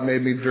I thought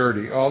made me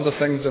dirty, all the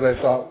things that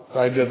I thought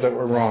I did that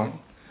were wrong.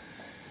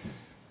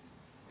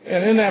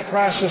 And in that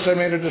process, I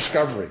made a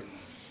discovery.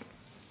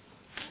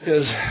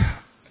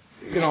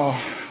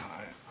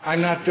 I'm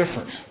not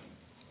different.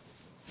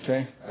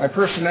 Okay? My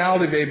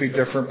personality may be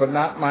different, but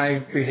not my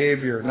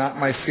behavior, not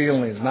my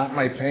feelings, not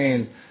my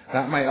pain,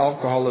 not my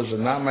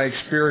alcoholism, not my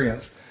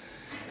experience.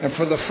 And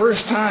for the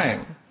first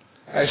time,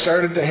 I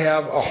started to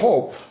have a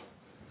hope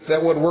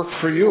that would work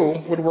for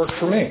you would work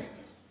for me.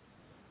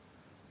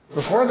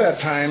 Before that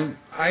time,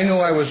 I knew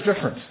I was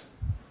different.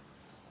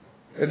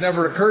 It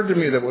never occurred to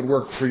me that would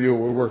work for you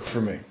would work for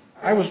me.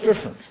 I was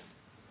different.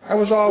 I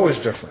was always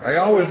different. I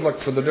always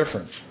looked for the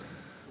difference.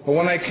 But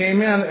when I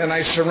came in and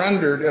I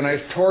surrendered and I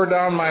tore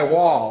down my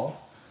wall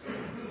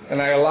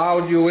and I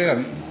allowed you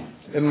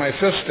in my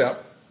fifth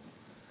step,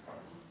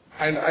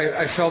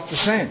 I felt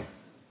the same.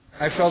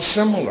 I felt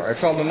similar. I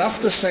felt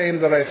enough the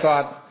same that I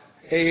thought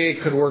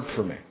AA could work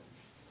for me.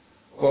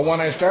 Well,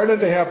 when I started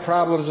to have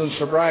problems in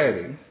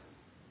sobriety,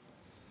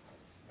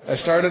 I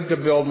started to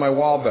build my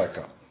wall back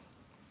up.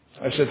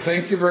 I said,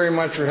 thank you very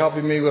much for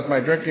helping me with my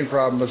drinking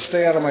problem, but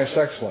stay out of my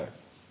sex life.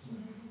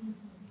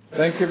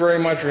 Thank you very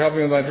much for helping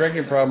me with my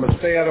drinking problem, but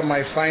stay out of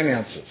my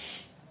finances.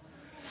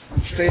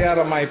 Stay out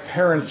of my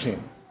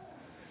parenting.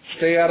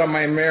 Stay out of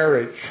my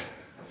marriage.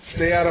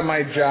 Stay out of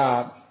my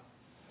job.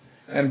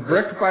 And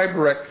brick by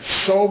brick,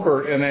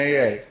 sober in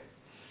AA,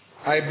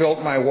 I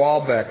built my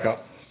wall back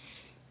up.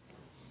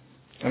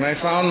 And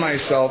I found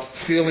myself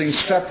feeling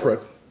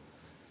separate,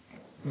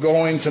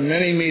 going to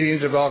many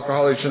meetings of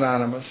Alcoholics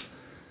Anonymous,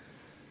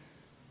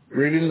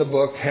 reading the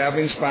book,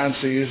 having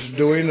sponsees,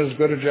 doing as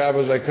good a job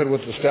as I could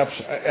with the steps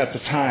at the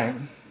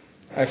time.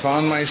 I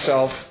found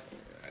myself,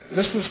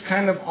 this was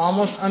kind of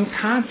almost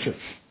unconscious.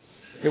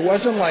 It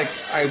wasn't like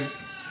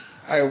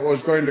I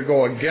was going to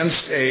go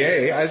against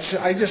AA.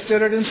 I just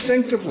did it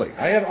instinctively.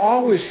 I had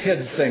always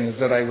hid things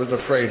that I was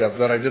afraid of,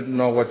 that I didn't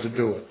know what to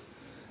do with.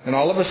 And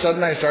all of a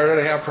sudden I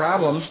started to have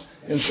problems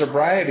in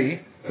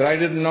sobriety that I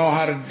didn't know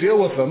how to deal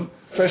with them,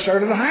 so I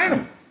started to hide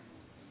them.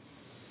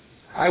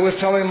 I was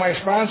telling my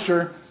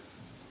sponsor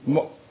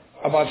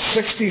about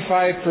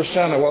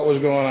 65% of what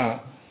was going on.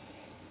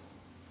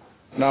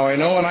 Now, I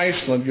know in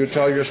Iceland you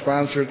tell your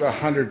sponsors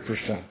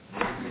 100%.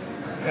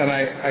 And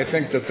I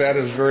think that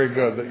is very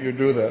good that you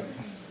do that.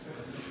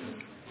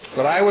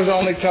 But I was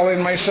only telling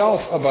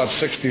myself about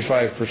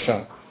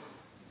 65%.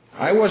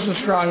 I wasn't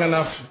strong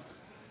enough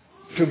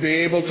to be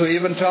able to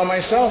even tell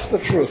myself the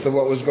truth of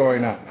what was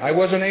going on. I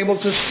wasn't able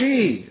to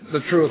see the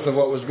truth of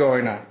what was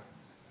going on.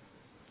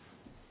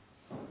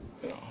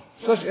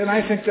 And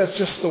I think that's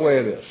just the way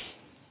it is.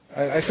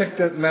 I think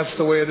that's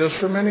the way it is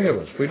for many of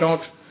us. You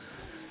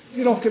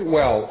don't get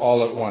well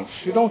all at once.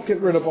 You don't get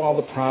rid of all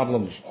the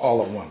problems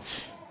all at once.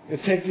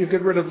 You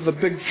get rid of the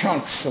big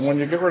chunks, and when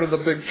you get rid of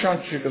the big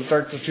chunks, you can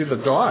start to see the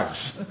dogs.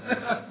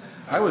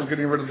 I was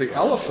getting rid of the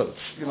elephants.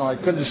 I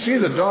couldn't see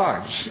the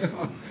dogs.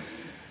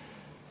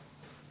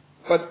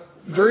 But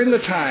during the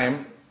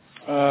time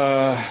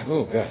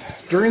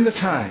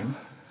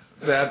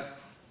that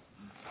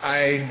I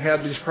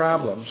had these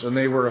problems and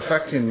they were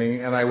affecting me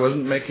and I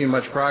wasn't making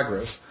much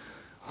progress,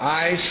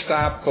 I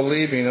stopped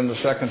believing in the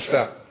second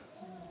step.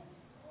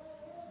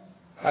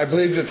 I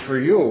believed it for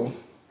you,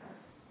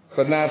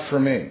 but not for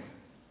me.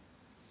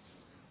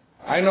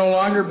 I no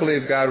longer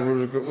believed God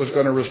was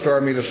going to restore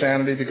me to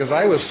sanity because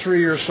I was 3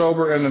 years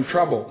sober and in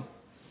trouble.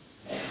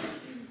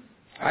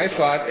 I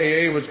thought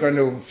AA was going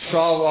to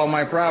solve all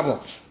my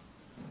problems.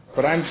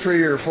 But I'm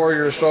 3 or 4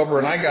 years sober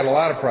and I got a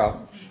lot of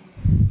problems.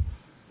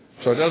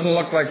 So it doesn't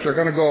look like they're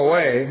going to go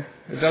away.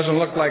 It doesn't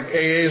look like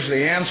AA is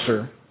the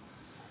answer.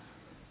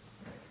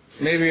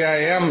 Maybe I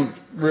am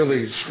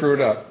really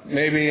screwed up.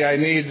 Maybe I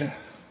need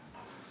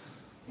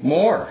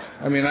more.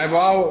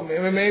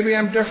 Maybe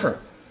I'm different.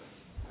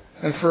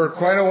 And for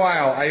quite a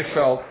while I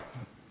felt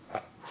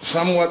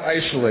somewhat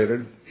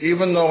isolated,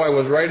 even though I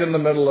was right in the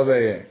middle of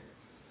AA,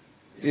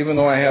 even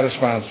though I had a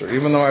sponsor,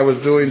 even though I was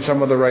doing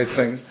some of the right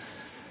things.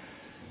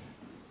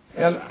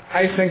 And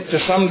I think to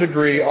some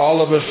degree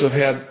all of us have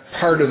had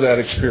part of that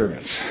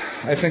experience.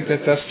 I think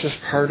that that's just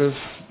part of,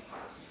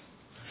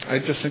 I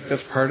just think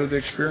that's part of the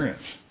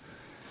experience.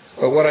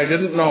 But what I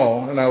didn't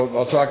know, and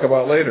I'll talk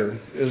about later,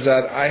 is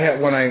that I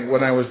had when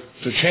I was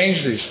to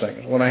change these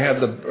things, when I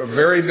had a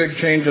very big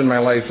change in my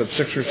life at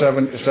 6 or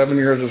 7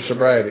 years of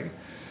sobriety,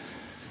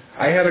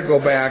 I had to go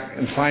back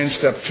and find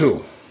step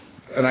 2.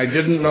 And I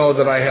didn't know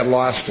that I had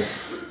lost it.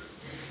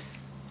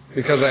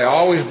 Because I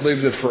always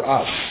believed it for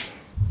us.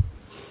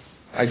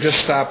 I just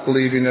stopped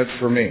believing it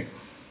for me.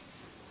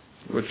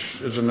 Which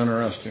is an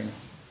interesting.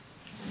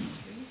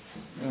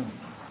 Yeah.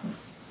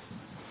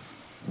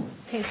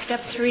 Okay,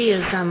 step 3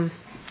 is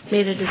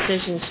made a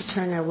decision to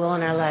turn our will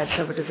and our lives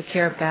over to the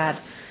care of God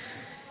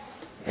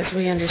as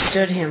we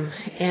understood Him.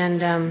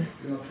 And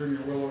you don't turn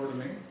your will over to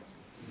me?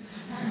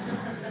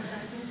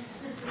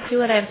 See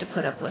what I have to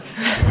put up with.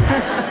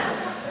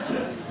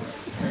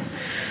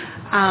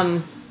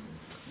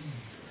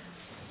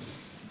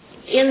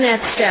 In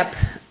that step,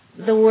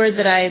 the word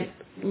that I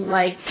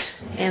liked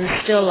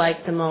and still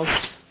like the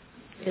most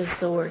is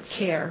the word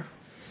care.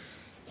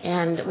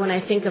 And when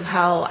I think of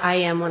how I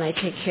am when I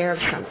take care of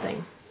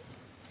something,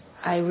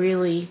 I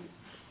really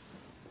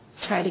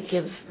try to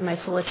give my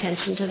full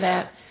attention to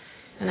that,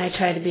 and I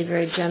try to be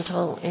very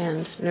gentle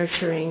and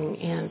nurturing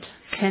and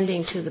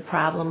tending to the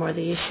problem or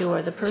the issue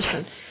or the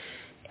person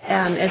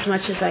as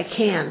much as I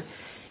can.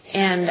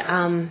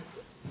 And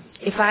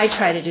if I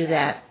try to do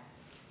that,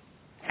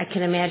 I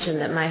can imagine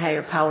that my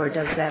higher power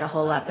does that a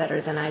whole lot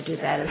better than I do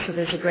that. And so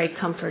there's a great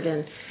comfort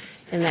in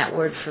that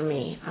word for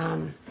me.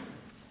 And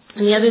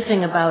the other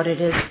thing about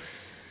it is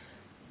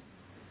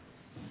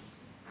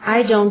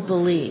I don't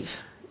believe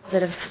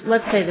that if,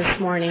 let's say this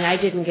morning, I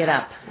didn't get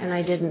up and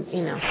I didn't,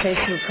 say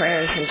some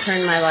prayers and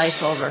turn my life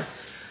over.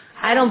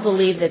 I don't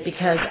believe that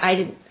because I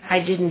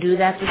didn't do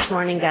that this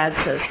morning, God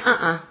says,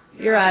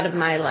 you're out of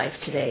my life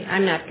today.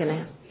 I'm not going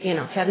to,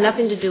 have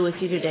nothing to do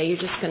with you today. You're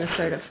just going to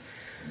sort of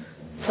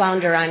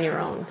flounder on your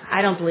own.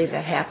 I don't believe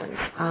that happens.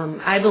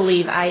 I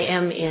believe I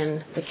am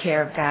in the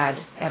care of God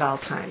at all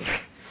times.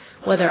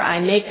 Whether I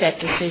make that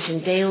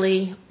decision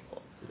daily,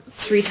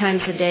 3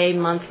 times a day,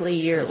 monthly,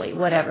 yearly,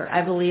 whatever,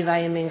 I believe I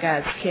am in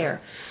God's care.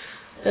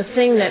 The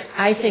thing that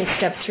I think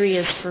step 3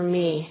 is for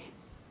me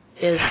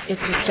is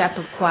it's a step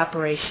of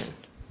cooperation.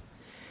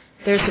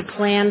 There's a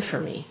plan for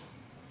me.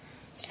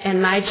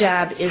 And my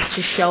job is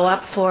to show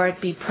up for it,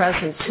 be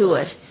present to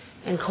it,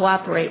 and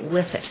cooperate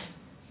with it.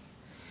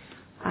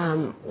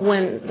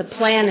 When the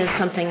plan is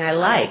something I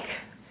like,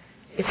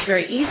 it's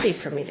very easy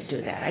for me to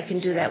do that. I can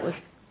do that with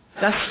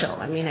gusto.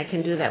 I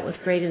can do that with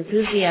great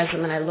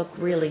enthusiasm, and I look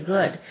really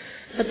good.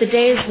 But the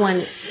days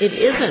when it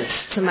isn't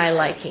to my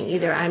liking,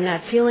 either I'm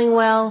not feeling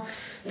well,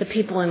 the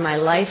people in my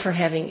life are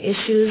having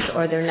issues,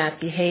 or they're not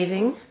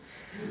behaving.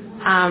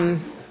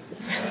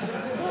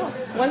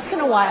 Once in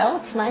a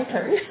while, it's my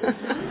turn.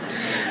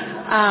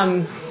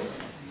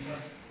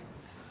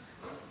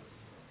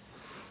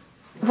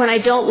 When I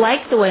don't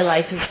like the way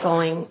life is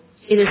going,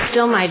 it is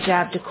still my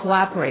job to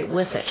cooperate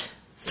with it,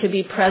 to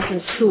be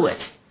present to it,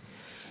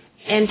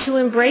 and to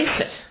embrace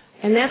it.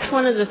 And that's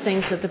one of the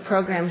things that the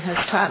program has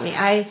taught me.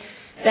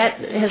 That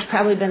has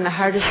probably been the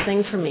hardest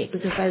thing for me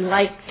because I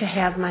like to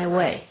have my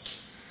way.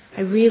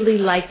 I really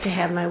like to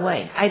have my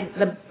way.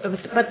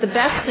 But the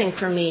best thing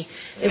for me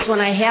is when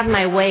I have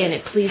my way and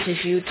it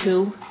pleases you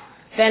too,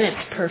 then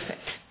it's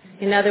perfect.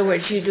 In other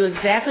words, you do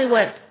exactly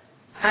what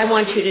I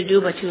want you to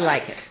do, but you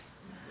like it.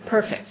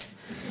 Perfect.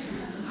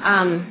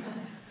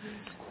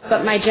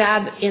 But my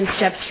job in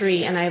step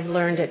 3, and I've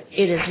learned it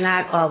is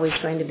not always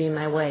going to be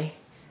my way.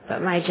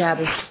 But my job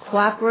is to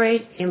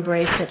cooperate,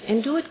 embrace it,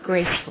 and do it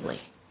gracefully.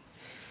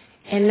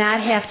 And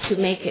not have to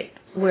make it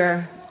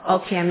where,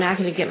 okay, I'm not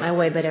going to get my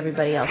way, but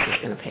everybody else is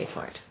going to pay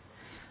for it.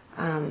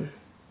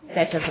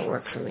 That doesn't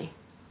work for me.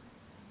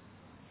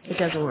 It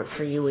doesn't work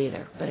for you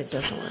either, but it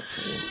doesn't work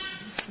for me.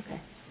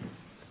 Okay.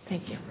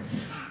 Thank you.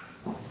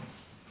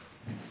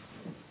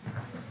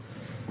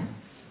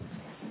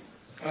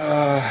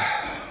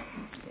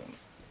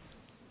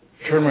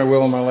 Turn my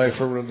will and my life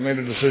over. Made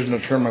a decision to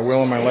turn my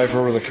will and my life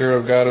over to the care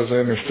of God as I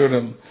understood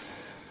Him.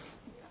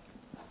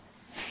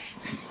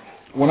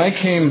 When I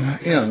came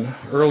in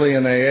early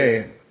in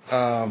AA,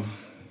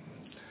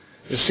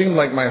 it seemed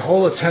like my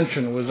whole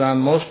attention was on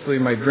mostly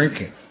my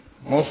drinking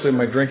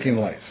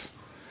life.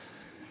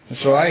 And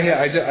so I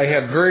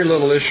had very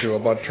little issue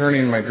about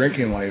turning my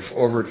drinking life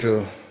over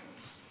to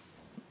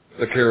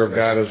the care of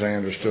God as I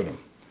understood Him,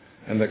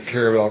 and the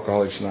care of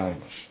Alcoholics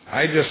Anonymous.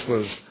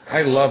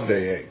 I loved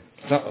AA.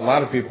 A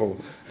lot of people,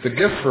 the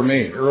gift for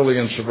me early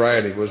in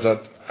sobriety was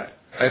that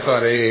I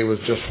thought AA was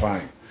just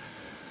fine.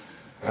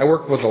 I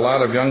worked with a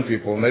lot of young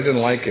people, and they didn't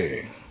like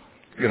AA.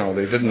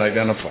 They didn't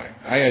identify.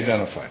 I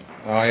identified.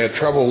 I had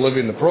trouble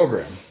living the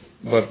program,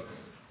 but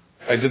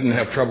I didn't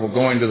have trouble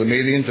going to the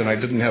meetings, and I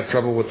didn't have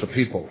trouble with the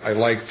people. I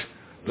liked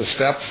the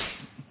steps.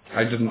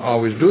 I didn't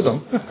always do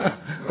them,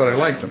 but I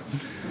liked them.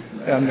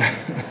 and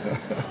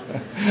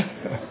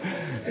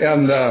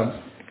and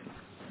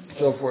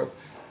so forth.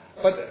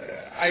 But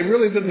I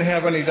really didn't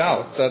have any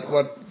doubt that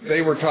what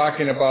they were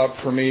talking about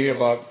for me,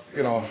 about,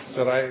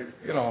 that I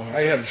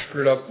had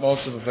screwed up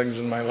most of the things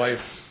in my life,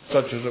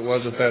 such as it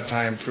was at that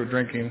time, through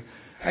drinking.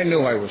 I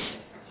knew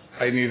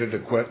I needed to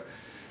quit.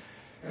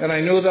 And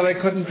I knew that I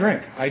couldn't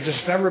drink. I just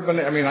never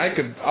I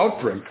could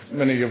outdrink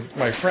many of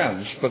my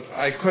friends, but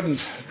I couldn't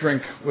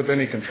drink with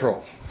any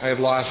control. I had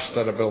lost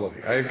that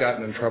ability. I had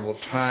gotten in trouble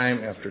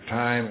time after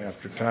time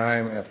after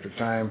time after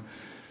time.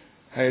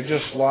 I had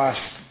just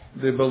lost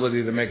the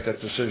ability to make that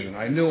decision.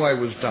 I knew I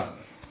was done.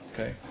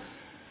 Okay.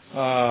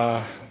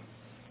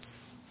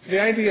 The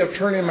idea of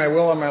turning my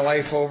will and my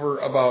life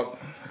over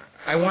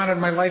I wanted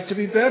my life to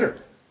be better.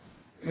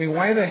 I mean,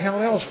 why the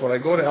hell else would I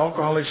go to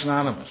Alcoholics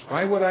Anonymous?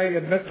 Why would I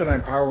admit that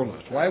I'm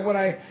powerless? Why would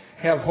I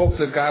have hope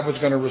that God was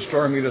going to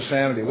restore me to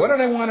sanity? What did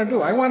I want to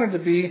do? I wanted to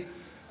be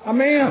a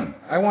man.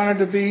 I wanted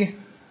to be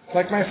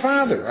like my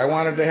father. I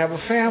wanted to have a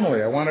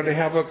family. I wanted to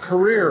have a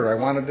career. I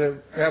wanted to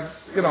have,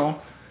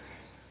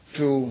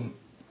 to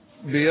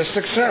be a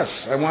success.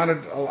 I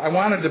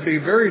wanted to be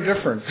very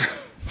different,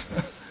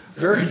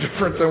 very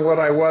different than what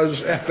I was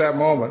at that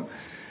moment.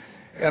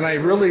 And I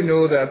really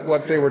knew that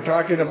what they were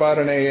talking about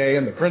in AA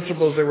and the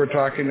principles they were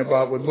talking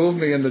about would move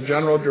me in the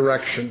general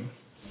direction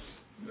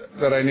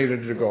that I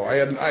needed to go. I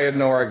had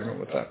no argument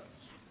with that.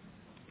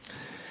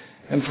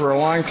 And for a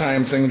long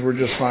time, things were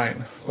just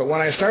fine. But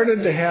when I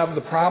started to have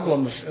the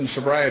problems in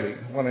sobriety,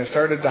 when I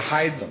started to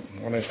hide them,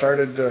 when I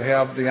started to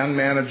have the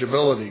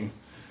unmanageability,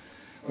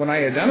 when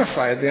I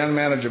identified the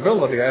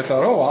unmanageability, I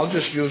thought, I'll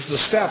just use the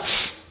steps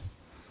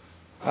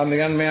on the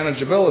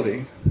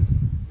unmanageability,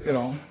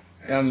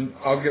 and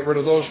I'll get rid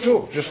of those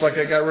too, just like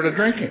I got rid of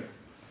drinking.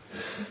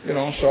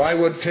 So I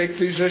would take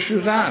these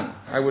issues on.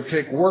 I would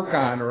take work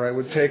on, or I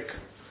would take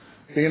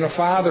being a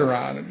father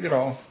on,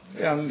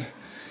 and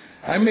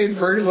I made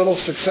very little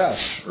success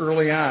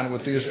early on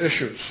with these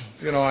issues.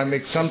 I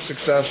made some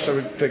success. I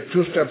would take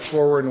 2 steps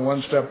forward and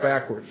 1 step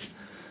backwards.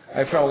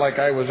 I felt like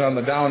I was on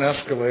the down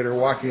escalator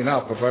walking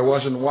up. If I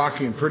wasn't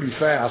walking pretty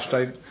fast,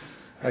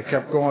 I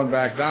kept going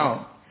back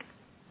down.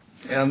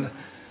 And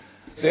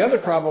the other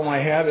problem I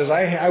had is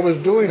I was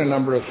doing a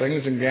number of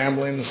things in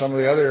gambling and some of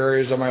the other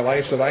areas of my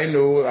life that I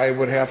knew I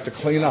would have to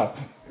clean up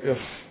if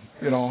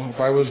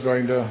I was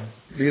going to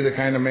be the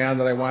kind of man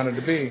that I wanted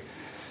to be.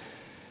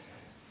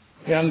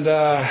 And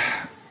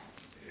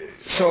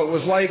so it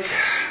was like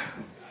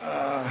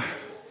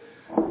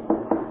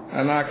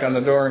I knock on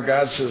the door and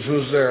God says,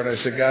 "Who's there?" And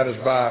I said, "God, is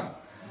Bob."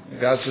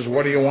 And God says,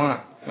 "What do you want?"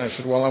 And I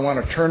said, "Well, I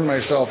want to turn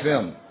myself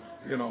in.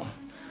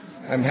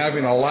 I'm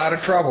having a lot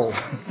of trouble."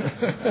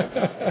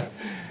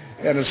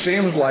 And it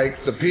seems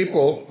like the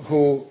people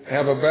who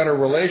have a better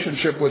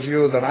relationship with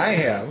you than I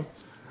have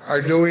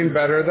are doing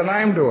better than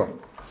I'm doing.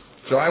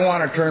 So I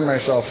want to turn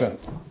myself in.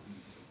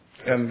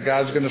 And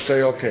God's going to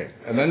say, okay.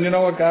 And then you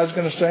know what God's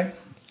going to say?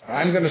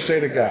 I'm going to say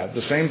to God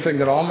the same thing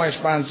that all my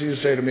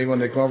sponsees say to me when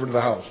they come over to the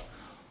house.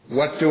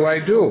 What do I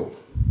do?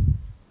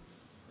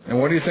 And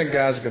what do you think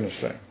God's going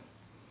to say?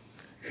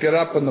 Get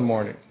up in the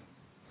morning.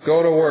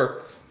 Go to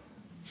work.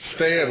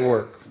 Stay at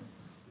work.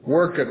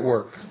 Work at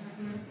work.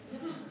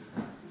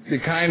 Be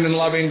kind and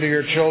loving to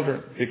your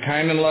children. Be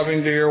kind and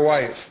loving to your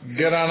wife.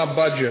 Get on a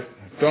budget.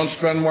 Don't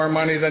spend more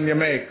money than you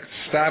make.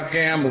 Stop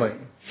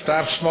gambling.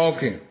 Stop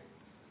smoking.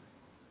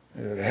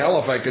 Hell,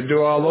 if I could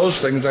do all those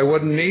things, I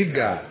wouldn't need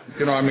God.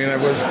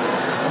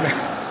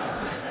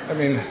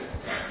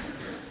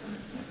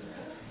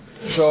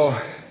 So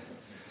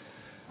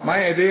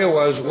my idea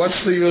was,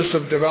 what's the use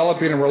of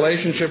developing a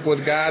relationship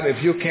with God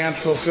if you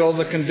can't fulfill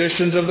the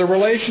conditions of the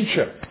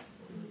relationship?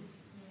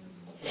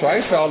 So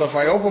I felt if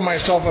I open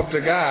myself up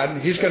to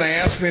God, He's going to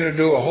ask me to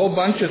do a whole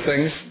bunch of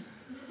things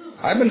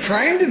I've been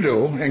trying to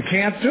do and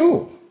can't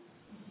do.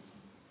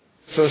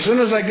 So as soon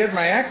as I get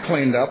my act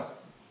cleaned up,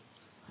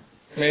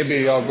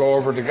 maybe I'll go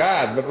over to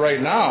God. But right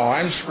now,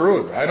 I'm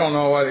screwed. I don't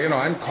know what,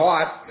 I'm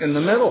caught in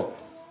the middle.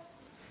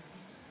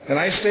 And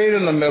I stayed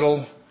in the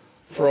middle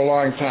for a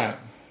long time.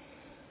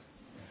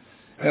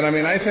 And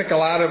I think a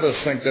lot of us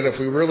think that if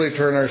we really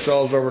turn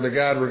ourselves over to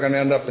God, we're going to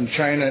end up in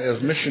China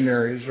as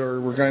missionaries,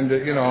 or we're going to,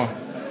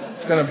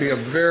 it's going to be a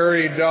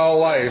very dull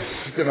life,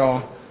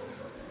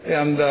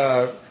 And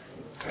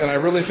I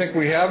really think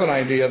we have an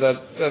idea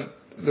that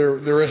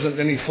there isn't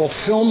any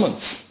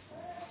fulfillment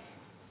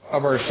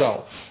of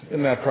ourselves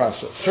in that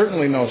process.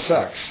 Certainly no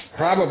sex,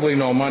 probably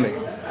no money,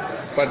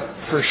 but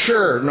for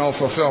sure no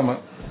fulfillment.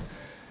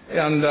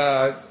 And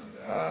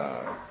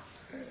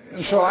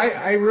so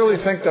I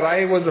really think that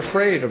I was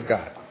afraid of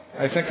God.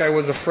 I think I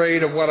was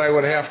afraid of what I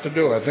would have to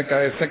do. I think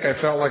I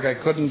felt like I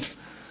couldn't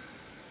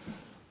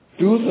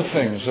do the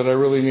things that I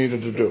really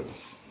needed to do.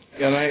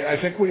 And I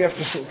think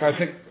I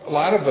think a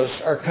lot of us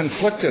are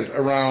conflicted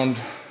around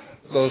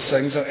those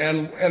things,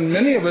 and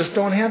many of us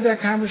don't have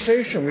that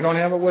conversation. We don't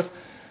have it with,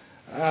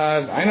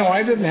 I know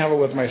I didn't have it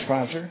with my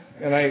sponsor,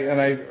 and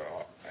I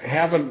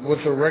haven't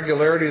with the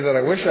regularity that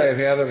I wish I had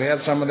had. I've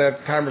had some of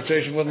that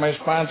conversation with my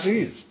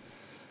sponsees.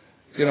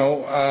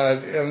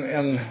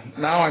 And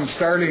now I'm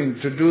starting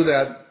to do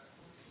that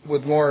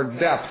with more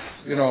depth.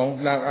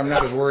 I'm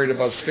not as worried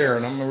about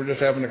scaring them. We're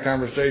just having a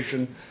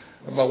conversation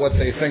about what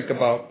they think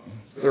about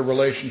their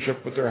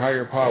relationship with their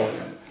higher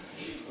power,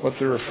 what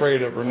they're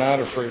afraid of or not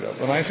afraid of.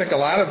 And I think a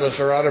lot of us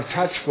are out of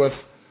touch with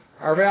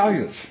our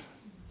values,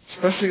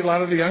 especially a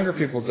lot of the younger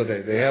people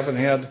today. They haven't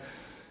had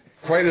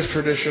quite as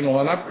traditional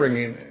an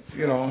upbringing.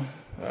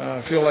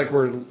 I feel like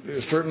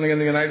certainly in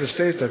the United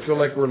States, I feel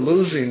like we're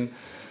losing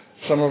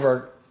some of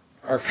our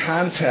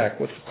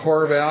contact with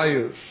core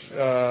values. And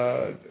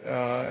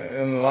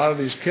a lot of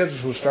these kids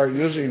who start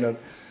using it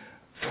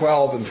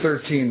 12 and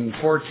 13 and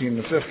 14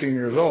 and 15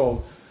 years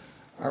old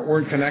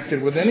weren't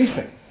connected with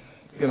anything,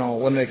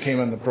 when they came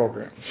in the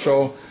program.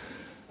 So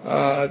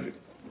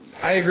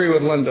I agree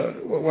with Linda.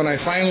 When I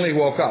finally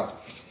woke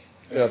up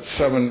at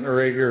 7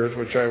 or 8 years,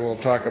 which I will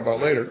talk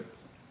about later,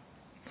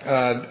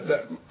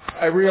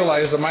 I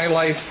realized that my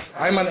life,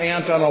 I'm an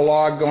ant on a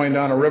log going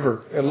down a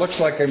river. It looks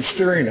like I'm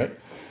steering it,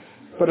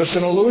 but it's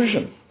an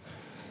illusion.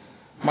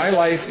 My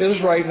life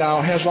is right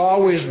now, has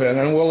always been,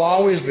 and will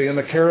always be in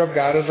the care of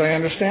God as I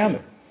understand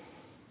it.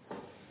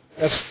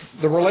 That's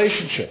the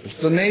relationship.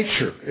 It's the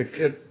nature.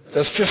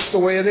 That's just the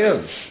way it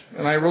is.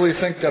 And I really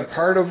think that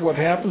part of what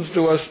happens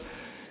to us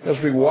as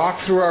we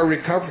walk through our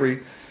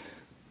recovery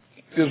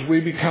is we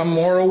become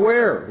more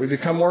aware. We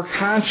become more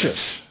conscious.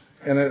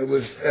 And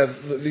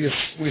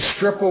we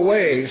strip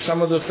away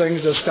some of the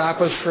things that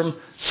stop us from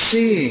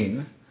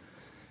seeing,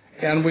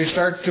 and we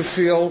start to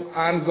feel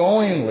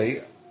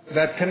ongoingly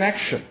that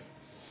connection.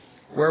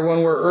 Where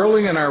when we're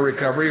early in our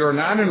recovery or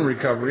not in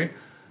recovery,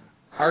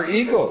 our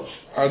egos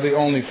are the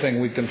only thing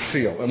we can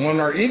feel. And when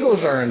our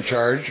egos are in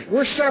charge,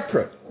 we're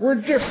separate. We're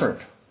different.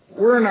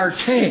 We're in our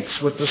tanks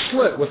with the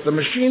slit, with the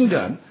machine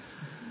gun,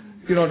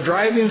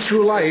 driving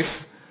through life,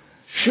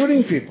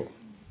 shooting people.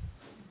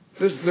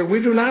 We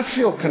do not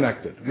feel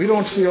connected. We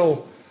don't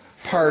feel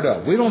part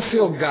of. We don't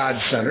feel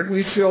God-centered.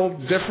 We feel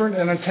different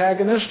and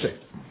antagonistic.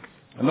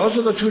 And those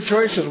are the two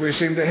choices we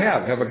seem to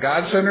have. Have a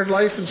God-centered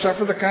life and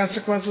suffer the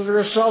consequences, or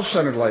a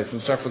self-centered life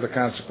and suffer the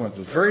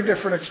consequences. Very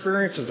different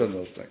experiences in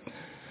those things.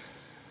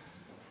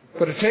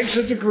 But it takes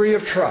a degree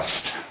of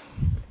trust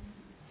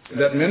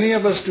that many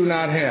of us do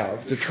not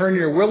have to turn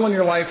your will and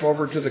your life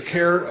over to the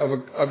care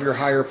of your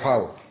higher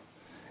power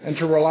and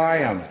to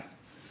rely on that.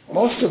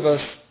 Most of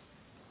us,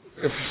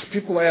 if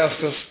people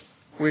ask us,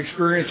 we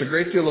experience a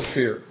great deal of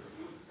fear,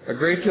 a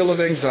great deal of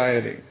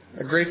anxiety,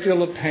 a great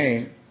deal of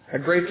pain, a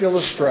great deal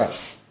of stress.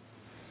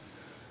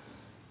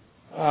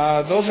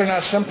 Those are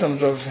not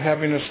symptoms of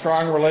having a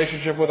strong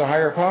relationship with a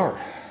higher power.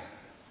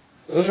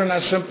 Those are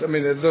not symptoms.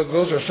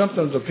 Those are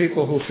symptoms of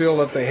people who feel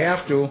that they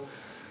have to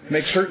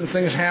make certain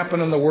things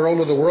happen in the world,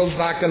 or the world's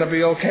not going to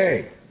be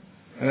okay.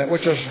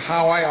 Which is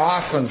how I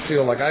often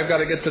feel like I've got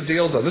to get the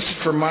deal done. This is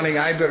for money.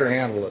 I better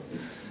handle it.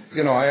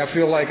 I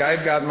feel like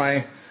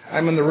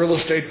I'm in the real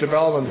estate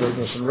development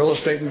business and real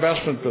estate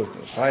investment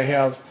business. I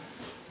have,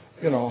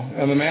 and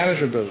the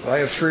management business. I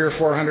have 300 or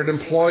 400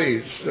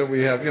 employees that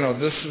we have.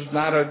 This is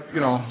not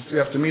you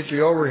have to meet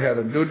the overhead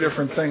and do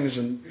different things,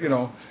 and,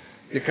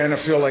 you kind of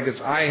feel like it's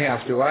I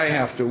have to,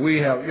 we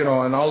have,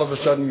 and all of a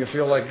sudden you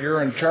feel like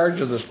you're in charge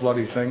of this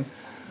bloody thing,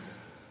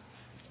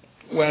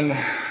 when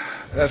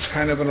that's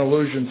kind of an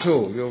illusion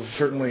too. You'll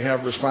certainly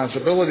have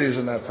responsibilities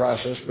in that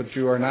process, but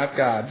you are not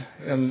God.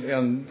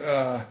 And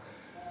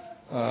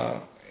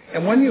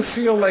when you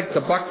feel like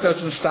the buck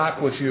doesn't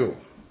stop with you,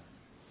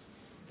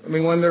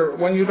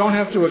 when you don't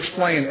have to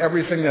explain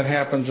everything that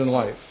happens in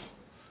life,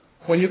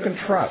 when you can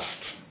trust,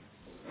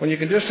 when you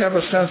can just have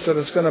a sense that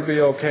it's going to be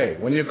okay,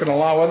 when you can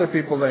allow other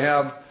people to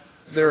have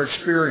their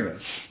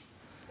experience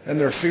and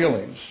their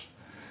feelings.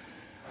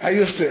 I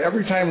used to,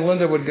 every time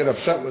Linda would get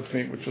upset with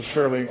me, which was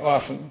fairly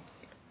often,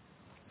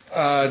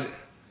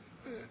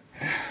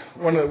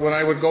 when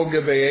I would go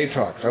give AA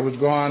talks, I was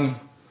gone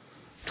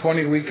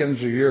 20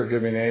 weekends a year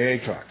giving AA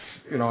talks,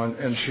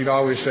 and she'd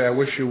always say, I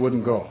wish you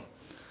wouldn't go.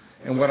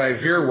 And what I'd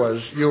hear was,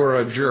 you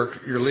are a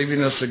jerk, you're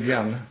leaving us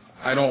again,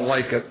 I don't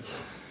like it,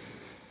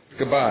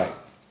 goodbye.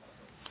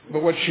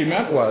 But what she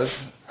meant was,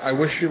 I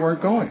wish you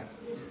weren't going.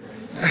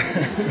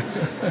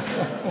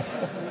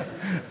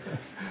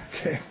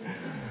 Okay.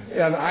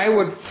 And I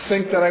would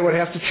think that I would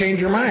have to change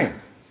her mind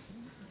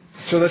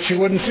so that she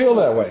wouldn't feel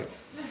that way.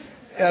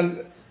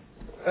 And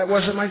that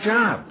wasn't my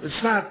job.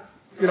 It's not,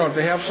 to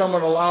have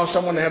allow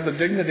someone to have the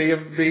dignity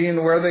of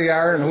being where they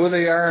are and who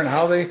they are and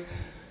how they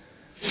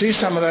see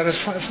some of that.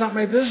 It's not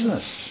my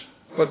business.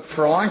 But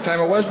for a long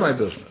time it was my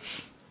business.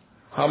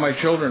 How my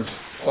children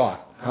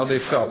thought, how they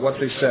felt, what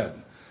they said.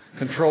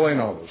 Controlling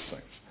all those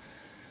things.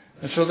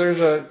 And so there's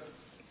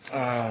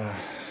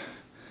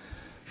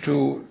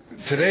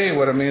today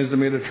what it means to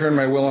me to turn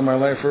my will and my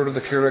life over to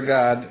the care of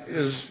God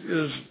is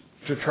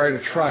to try to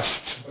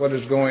trust what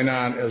is going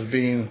on as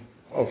being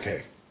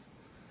okay.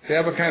 To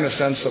have a kind of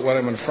sense that what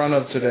I'm in front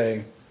of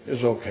today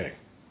is okay.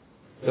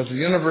 That the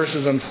universe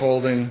is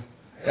unfolding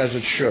as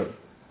it should.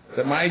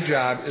 That my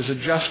job is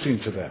adjusting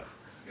to that.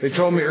 They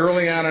told me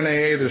early on in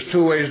AA there's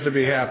two ways to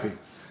be happy.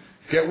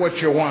 Get what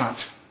you want,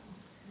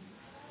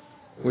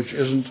 which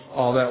isn't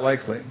all that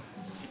likely.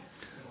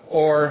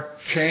 Or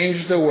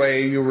change the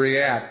way you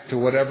react to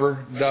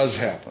whatever does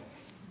happen.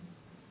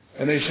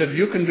 And they said,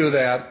 you can do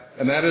that,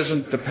 and that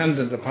isn't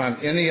dependent upon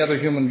any other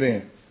human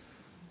being.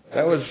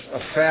 That was a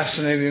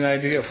fascinating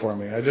idea for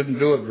me. I didn't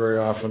do it very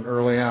often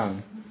early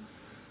on.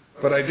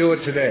 But I do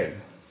it today.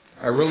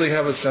 I really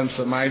have a sense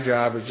that my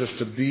job is just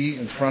to be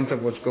in front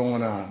of what's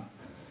going on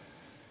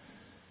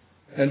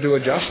and to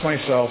adjust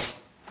myself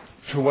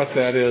to what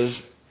that is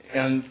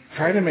and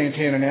try to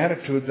maintain an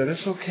attitude that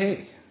it's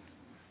okay.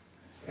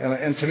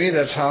 And to me,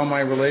 that's how my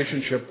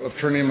relationship of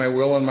turning my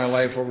will and my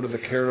life over to the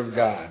care of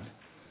God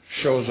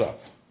shows up.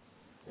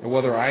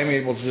 Whether I'm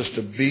able just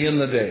to be in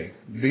the day,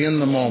 be in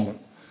the moment.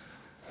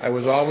 I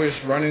was always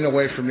running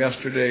away from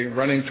yesterday,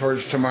 running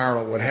towards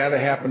tomorrow. What had to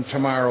happen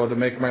tomorrow to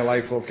make my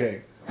life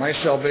okay. My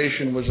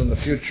salvation was in the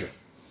future.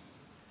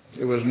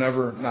 It was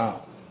never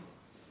now.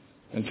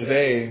 And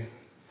today,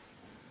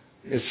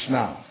 it's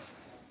now.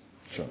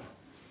 So,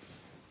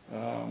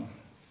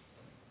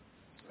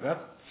 that's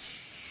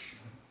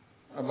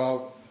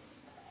about,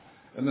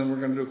 and then we're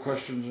going to do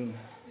questions, and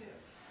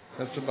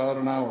that's about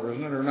an hour,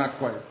 isn't it? Or not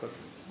quite, but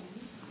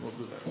we'll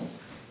do that.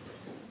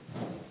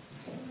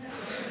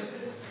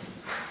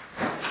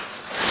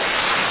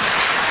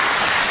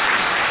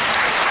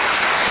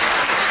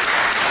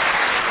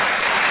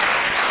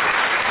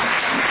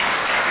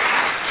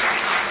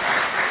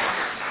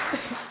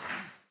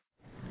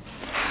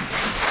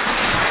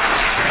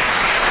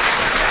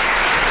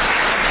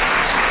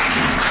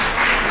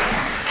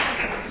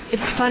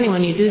 It's funny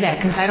when you do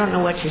that because I don't know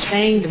what you're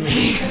saying to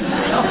me. So,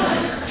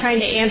 trying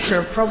to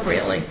answer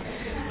appropriately.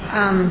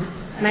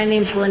 My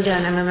name's Linda,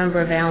 and I'm a member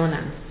of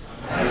Al-Anon.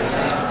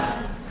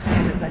 Hi,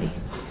 everybody.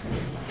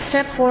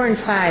 Step 4 and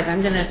 5,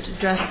 I'm going to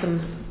address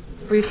them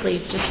briefly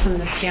just from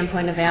the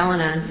standpoint of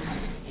Al-Anon,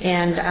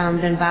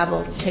 and then Bob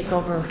will take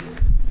over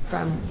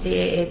from the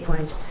AA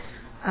point.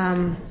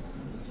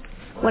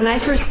 When I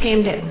first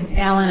came to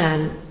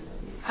Al-Anon,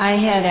 I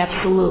had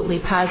absolutely,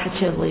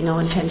 positively no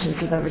intentions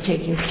of ever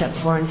taking step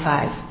 4 and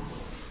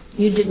 5.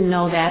 You didn't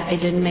know that. I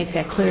didn't make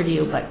that clear to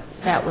you, but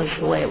that was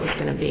the way it was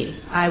going to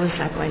be. I was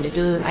not going to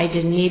do them. I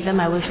didn't need them.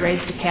 I was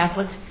raised a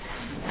Catholic.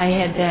 I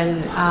had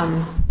been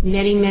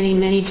many, many,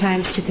 many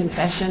times to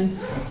confession,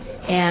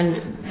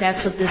 and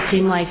that's what this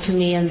seemed like to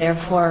me, and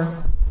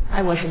therefore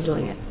I wasn't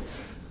doing it.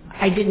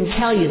 I didn't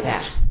tell you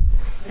that.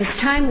 As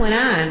time went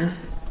on,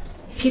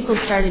 people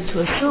started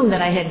to assume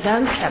that I had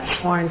done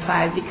steps 4 and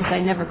 5 because I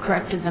never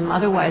corrected them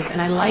otherwise,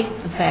 and I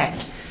liked the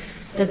fact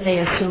that they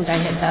assumed I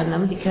had done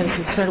them because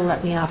it sort of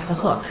let me off the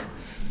hook.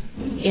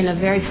 In a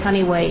very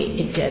funny way,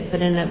 it did,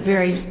 but in a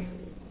very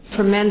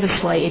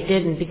tremendous way, it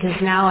didn't, because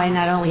now I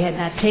not only had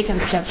not taken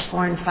steps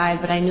 4 and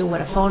 5, but I knew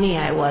what a phony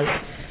I was,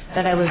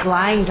 that I was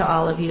lying to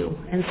all of you,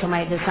 and so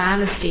my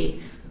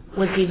dishonesty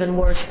was even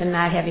worse than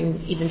not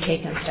having even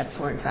taken step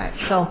 4 and 5.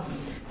 So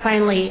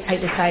finally, I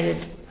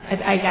decided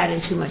I got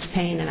in too much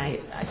pain, and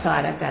I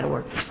thought I've got to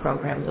work this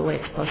program the way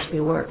it's supposed to be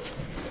worked.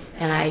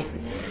 And I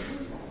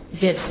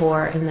did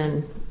 4, and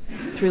then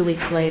 3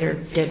 weeks later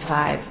did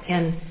 5.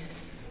 And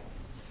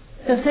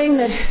the thing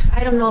that,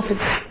 I don't know if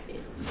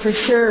it's for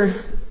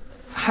sure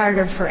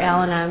harder for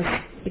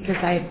Al-Anons, because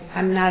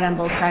I'm not on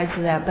both sides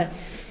of that, but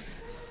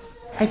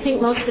I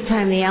think most of the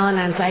time the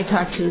Al-Anons I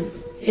talk to,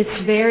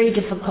 it's very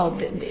difficult.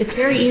 It's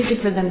very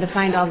easy for them to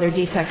find all their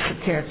defects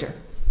of character.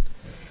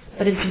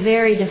 But it's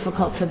very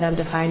difficult for them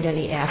to find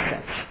any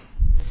assets.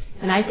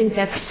 And I think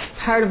that's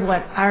part of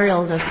what our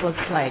illness looks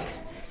like.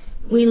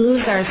 We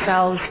lose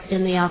ourselves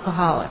in the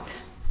alcoholic.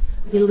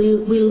 We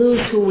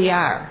lose who we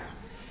are.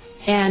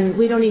 And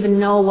we don't even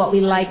know what we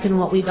like and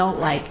what we don't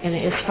like. And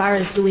as far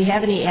as do we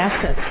have any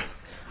assets,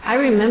 I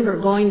remember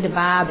going to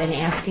Bob and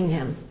asking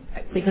him,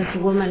 because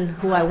the woman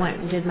who I went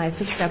and did my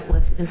 5th step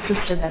with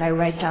insisted that I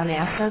write down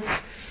assets.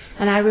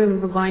 And I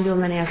remember going to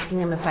him and asking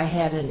him if I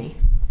had any.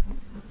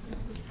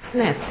 Isn't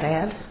that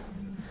sad?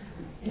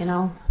 You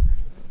know?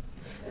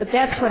 But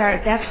that's what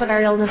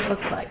our illness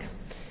looks like.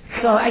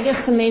 So I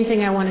guess the main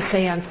thing I want to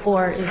say on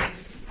 4 is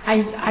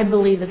I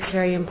believe it's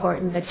very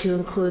important that you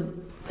include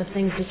the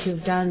things that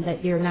you've done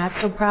that you're not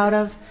so proud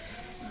of,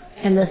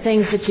 and the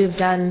things that you've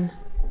done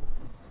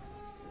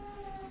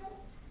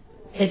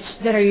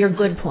that are your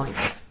good points.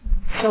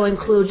 So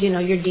include,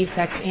 your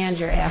defects and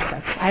your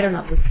assets. I don't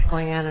know if this is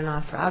going on and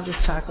off. I'll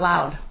just talk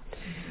loud.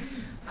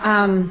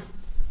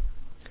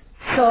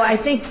 So I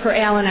think for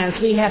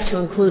Al-Anons, we have to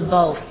include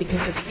both because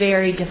it's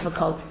very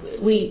difficult.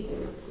 We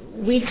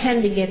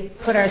tend to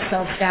put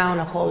ourselves down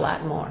a whole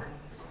lot more.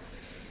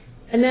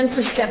 And then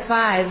for step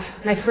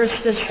 5, my first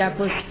 5th step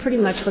was pretty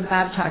much what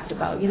Bob talked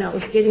about. It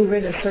was getting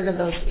rid of sort of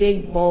those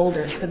big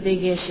boulders, the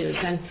big issues.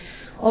 And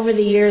over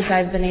the years,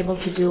 I've been able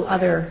to do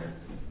other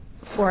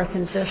 4th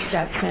and 5th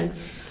steps,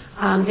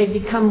 and they've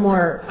become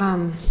more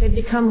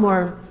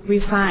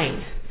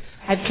refined.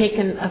 I've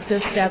taken a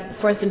 5th step,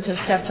 4th and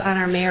 5th steps on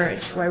our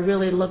marriage, where I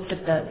really looked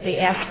at the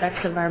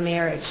aspects of our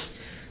marriage,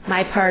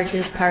 my part,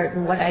 his part,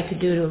 and what I could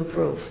do to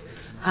improve.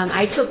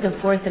 I took the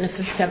 4th and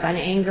 5th step on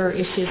anger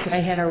issues that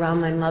I had around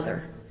my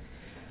mother.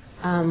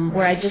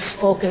 where I just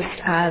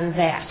focused on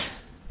that.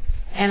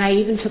 And I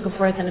even took a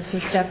fourth and a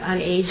fifth step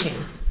on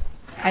aging.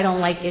 I don't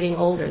like getting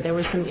older. There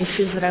were some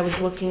issues that I was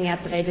looking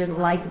at that I didn't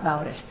like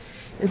about it.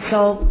 And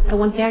so I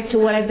went back to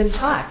what I've been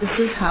taught. This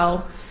is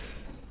how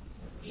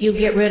you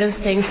get rid of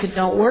things that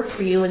don't work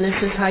for you, and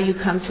this is how you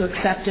come to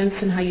acceptance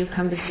and how you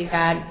come to see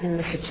God in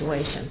the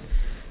situation.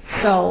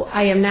 So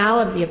I am now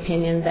of the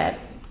opinion that,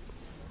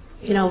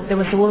 there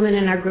was a woman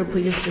in our group who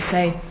used to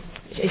say,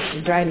 it used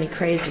to drive me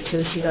crazy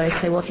too, she'd always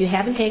say, well, if you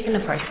haven't taken the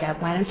first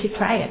step, why don't you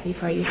try it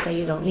before you say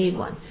you don't need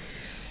one?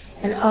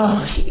 And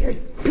she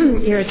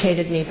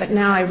irritated me, but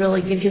now I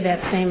really give you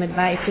that same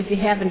advice. If you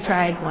haven't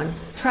tried one,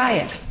 try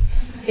it.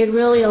 It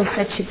really will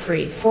set you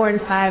free. 4 and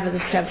 5 are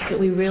the steps that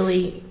we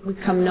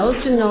come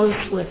nose to nose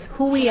with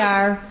who we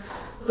are,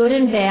 good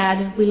and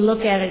bad. We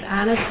look at it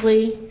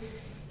honestly.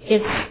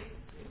 It's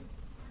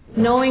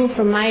knowing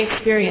from my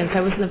experience,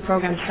 I was in the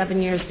program 7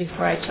 years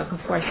before I took a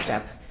 4th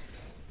step.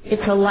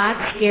 It's a lot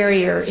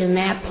scarier in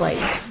that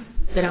place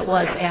than it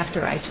was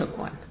after I took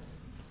one.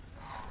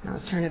 Now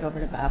I'll turn it over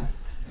to Bob.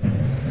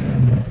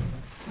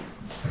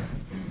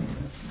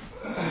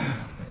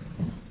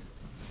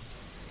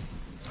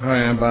 Hi,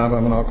 I'm Bob.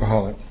 I'm an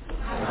alcoholic.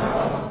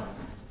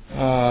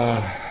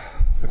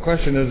 The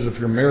question is, if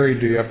you're married,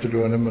 do you have to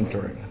do an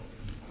inventory?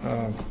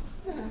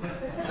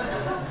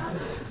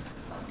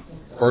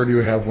 Or do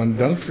you have one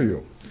done for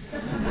you?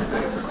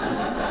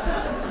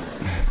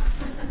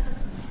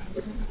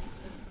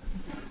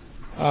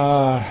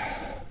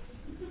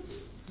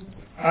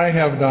 I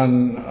have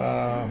done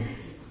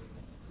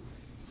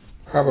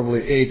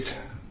probably 8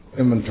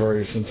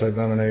 inventories since I've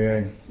been in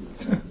AA.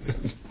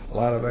 A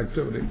lot of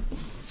activity.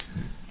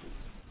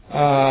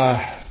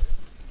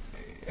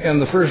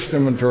 And the first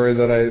inventory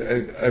that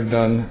I've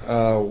done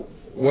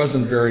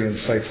wasn't very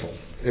insightful.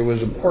 It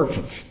was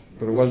important,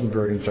 but it wasn't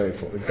very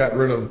insightful. It got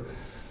rid of,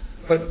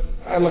 but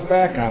I look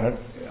back on it,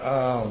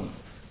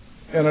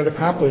 and it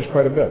accomplished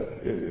quite a bit.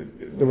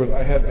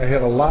 I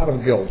had a lot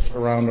of guilt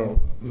around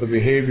the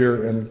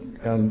behavior and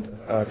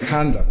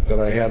conduct that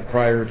I had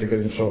prior to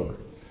getting sober,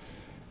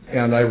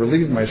 and I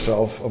relieved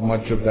myself of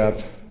much of that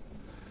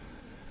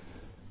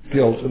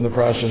guilt in the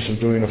process of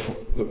doing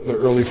the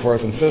early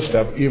 4th and 5th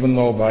step, even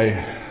though by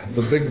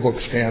the big book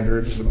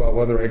standards about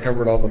whether I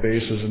covered all the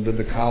bases and did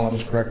the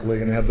columns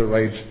correctly and had the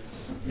right,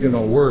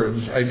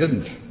 words, I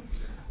didn't.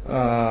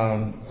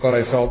 But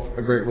I felt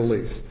a great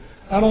relief.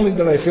 Not only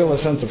did I feel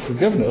a sense of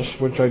forgiveness,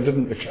 which I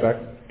didn't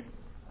expect,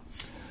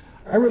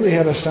 I really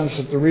had a sense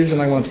that the reason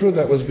I went through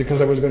that was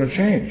because I was going to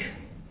change.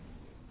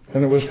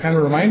 And it was kind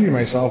of reminding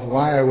myself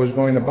why I was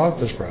going about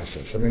this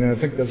process. I mean, I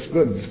think that's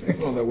good,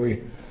 that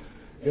we,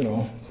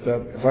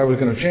 that if I was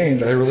going to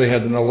change, I really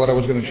had to know what I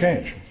was going to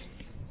change.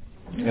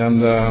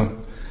 And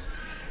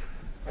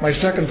my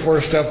second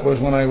 4th step was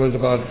when I was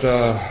about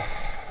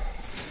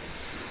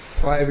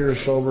 5 years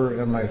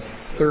sober, and my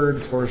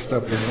third 4th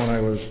step was when I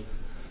was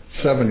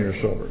 7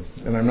 years sober.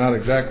 And I'm not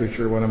exactly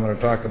sure when I'm going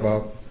to talk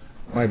about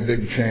my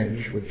big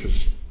change, which is,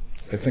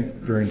 I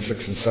think, during 6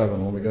 and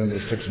 7, when we get into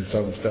the 6 and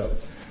 7 step.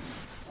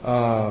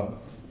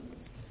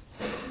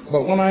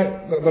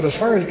 But as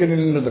far as getting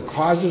into the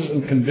causes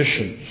and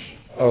conditions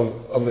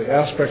of the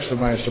aspects of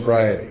my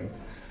sobriety,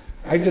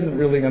 I didn't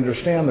really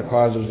understand the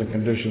causes and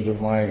conditions of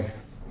my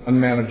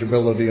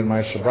unmanageability in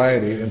my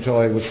sobriety until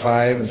I was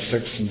 5 and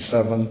 6 and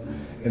 7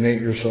 and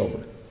 8 years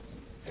sober.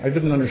 I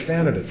didn't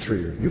understand it at 3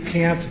 years. You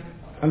can't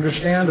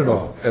understand it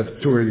all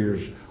at 2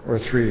 years or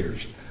 3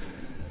 years.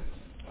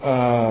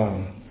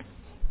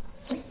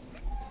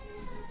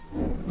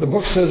 The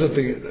book says that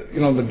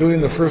the doing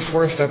the first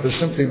 4th step is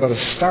simply but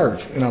a start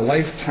in a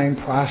lifetime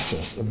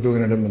process of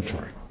doing an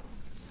inventory.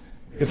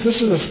 If this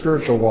is a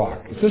spiritual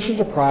walk, if this is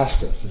a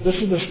process, if this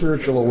is a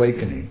spiritual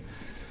awakening,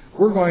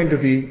 we're going to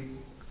be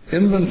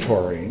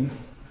inventorying.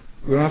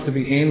 We don't have to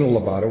be anal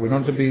about it. We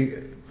don't have to be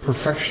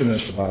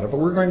perfectionists about it, but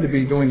we're going to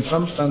be doing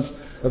some sense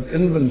of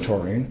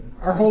inventorying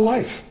our whole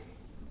life.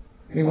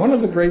 I mean, one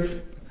of the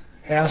great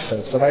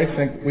assets that I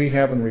think we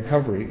have in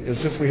recovery is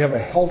if we have a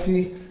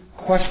healthy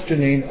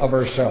questioning of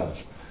ourselves,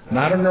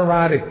 not a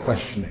neurotic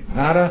questioning,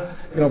 not a,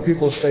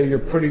 people say you're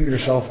putting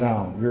yourself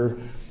down, you're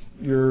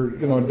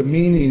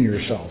demeaning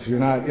yourself. You're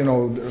not,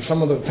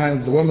 some of the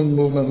times the women's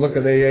movement look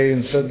at AA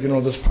and said,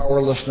 this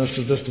powerlessness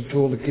is just a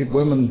tool to keep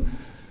women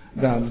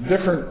down.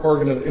 Different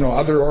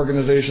other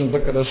organizations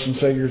look at us and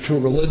say you're too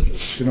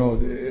religious.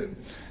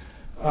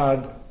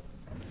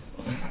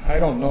 I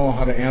don't know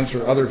how to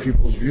answer other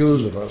people's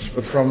views of us,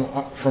 but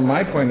from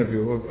my point of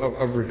view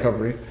of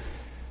recovery,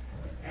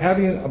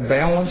 having a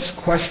balanced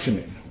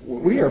questioning.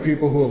 We are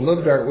people who have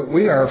lived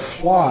we are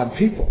flawed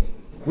people.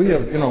 We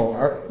have,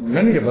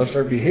 many of us,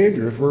 our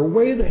behaviors were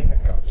way the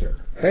heck out there.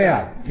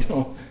 Bad,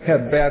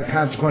 had bad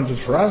consequences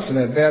for us and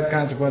had bad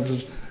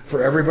consequences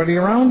for everybody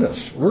around us.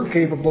 We're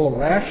capable of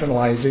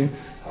rationalizing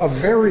a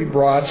very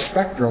broad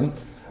spectrum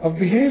of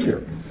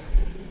behavior.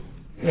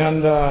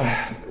 And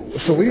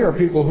so we are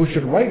people who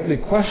should rightly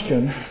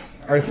question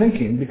our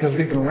thinking because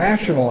we can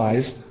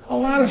rationalize a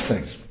lot of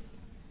things.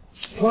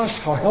 Plus,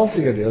 how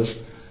healthy it is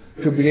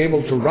to be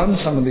able to run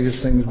some of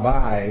these things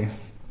by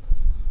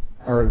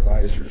our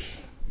advisors.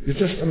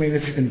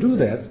 If you can do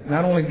that,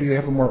 not only do you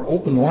have a more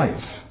open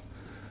life,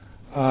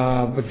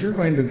 but you're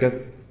going to get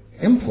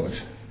input,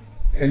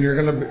 and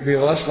you're going to be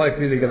less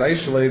likely to get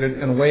isolated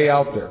and way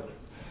out there.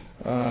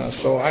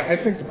 So I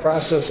think the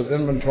process of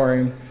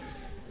inventorying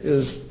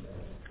is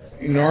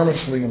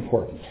enormously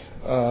important.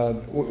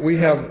 We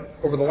have,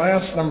 over the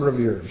last number of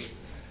years,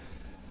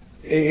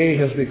 AA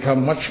has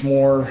become much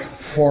more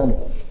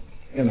formal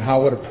in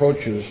how it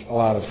approaches a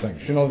lot of things.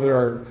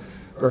 There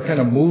are kind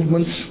of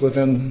movements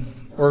within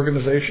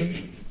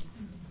organizations.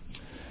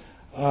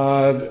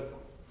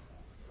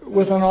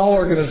 Within all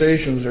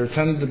organizations, there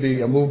tends to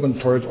be a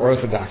movement towards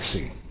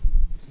orthodoxy.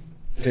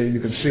 Okay, you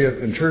can see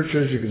it in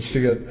churches, you can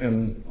see it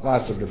in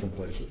lots of different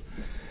places.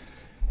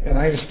 And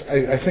I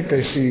think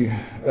I see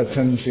that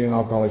tendency in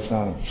Alcoholics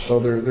Anonymous. So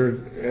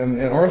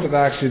in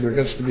orthodoxy, there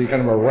gets to be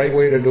kind of a right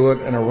way to do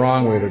it and a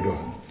wrong way to do it.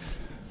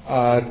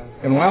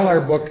 And while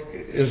our book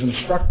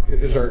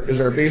is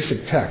our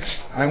basic text,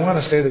 I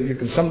want to say that you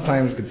can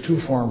sometimes get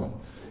too formal.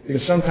 You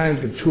can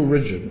sometimes get too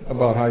rigid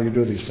about how you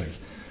do these things.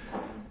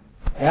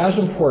 As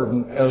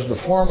important as the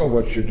form of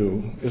what you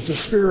do is the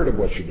spirit of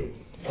what you do,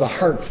 the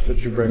heart that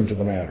you bring to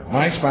the matter.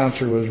 My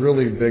sponsor was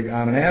really big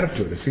on an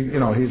attitude.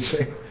 He'd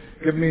say,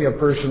 give me a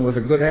person with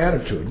a good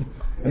attitude,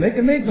 and they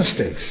can make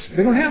mistakes.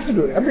 They don't have to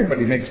do it.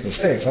 Everybody makes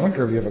mistakes. I don't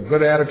care if you have a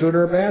good attitude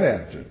or a bad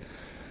attitude.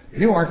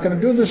 You aren't going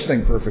to do this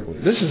thing perfectly.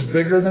 This is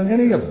bigger than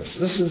any of us.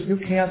 You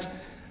can't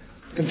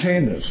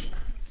contain this.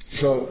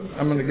 So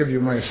I'm going to give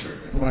you my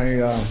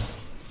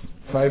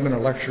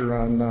 5-minute lecture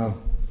on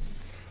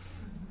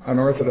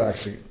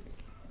orthodoxy.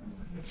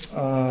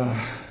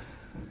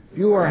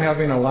 You are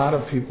having a lot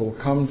of people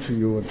come to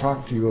you and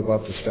talk to you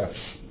about the steps.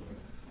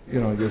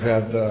 You've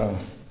had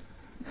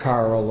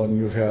Carl, and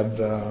you've had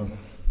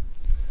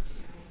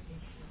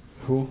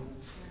who?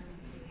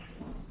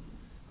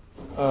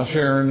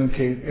 Sharon and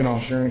Kate,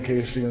 Sharon and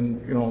Casey,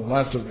 and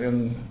lots of.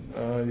 And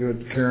you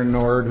had Karen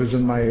Nord, who's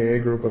in my AA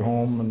group at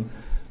home, and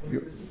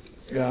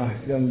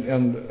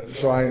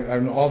so I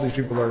all these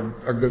people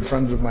are good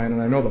friends of mine,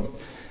 and I know them.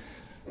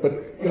 But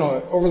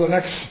over the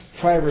next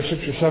 5 or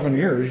 6 or 7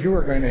 years, you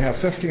are going to have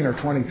 15 or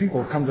 20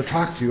 people come to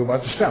talk to you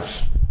about the steps.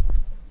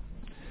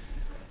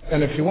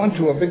 And if you went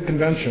to a big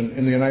convention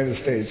in the United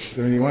States,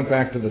 and you went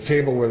back to the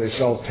table where they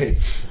sell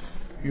tapes,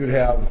 you'd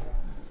have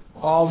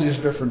all these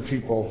different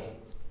people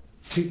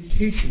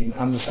teaching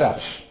on the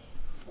steps.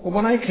 Well,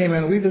 when I came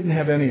in, we didn't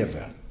have any of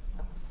that.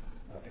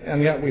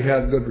 And yet we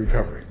had good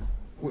recovery.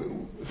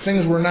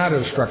 Things were not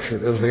as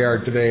structured as they are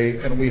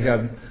today, and we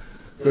had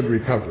good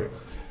recovery.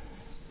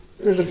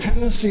 There's a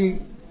tendency,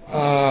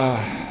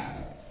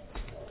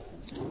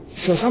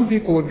 so some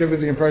people would give you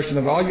the impression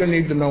that all you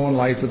need to know in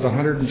life is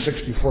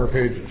 164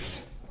 pages,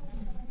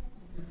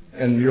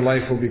 and your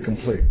life will be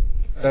complete.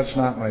 That's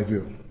not my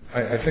view.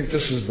 I think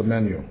this is the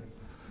menu.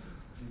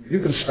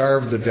 You can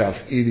starve to death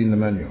eating the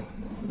menu.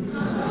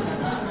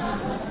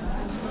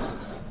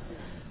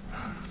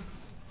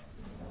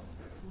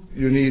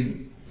 You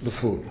need the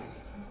food.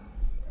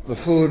 The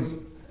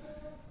food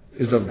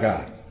is of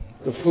God.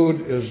 The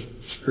food is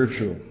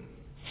spiritual.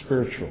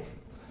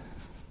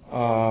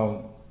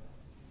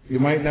 You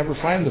might never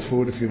find the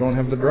food if you don't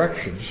have the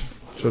directions.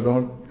 So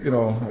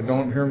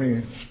don't hear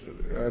me.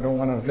 I don't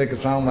want to make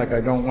it sound like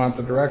I don't want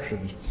the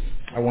directions.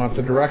 I want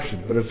the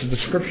direction, but it's a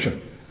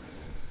description.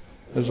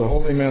 As the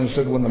holy man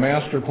said, when the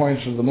master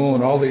points to the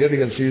moon, all the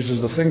idiots uses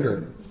the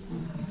finger.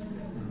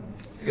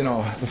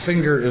 The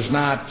finger is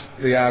not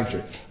the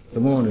object. The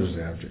moon is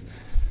the object.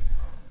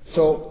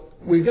 So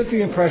we get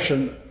the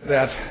impression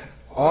that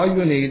all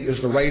you need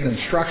is the right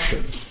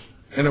instructions,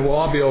 and it will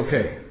all be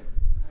okay.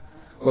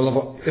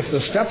 Well, if the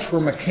steps were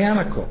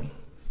mechanical,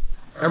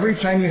 every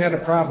time you had a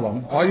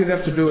problem, all you'd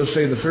have to do is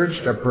say the third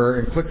step prayer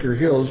and click your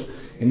heels,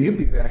 and you'd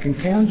be back in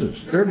Kansas.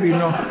 There'd be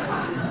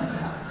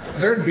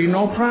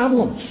no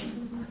problems.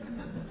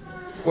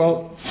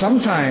 Well,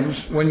 sometimes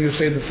when you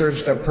say the third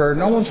step prayer,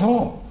 no one's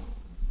home.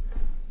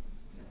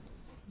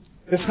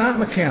 It's not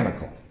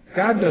mechanical.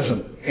 God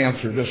doesn't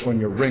answer just when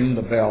you ring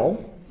the bell.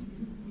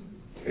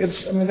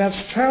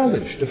 That's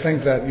childish to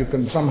think that you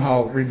can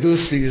somehow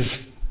reduce these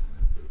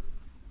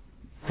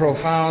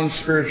profound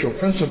spiritual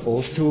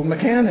principles to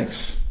mechanics.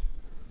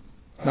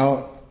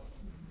 Now,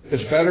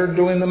 it's better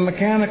doing them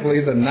mechanically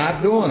than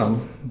not doing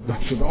them.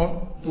 So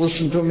don't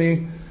listen to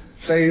me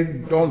say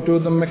don't do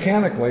them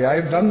mechanically.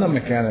 I've done them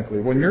mechanically.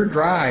 When you're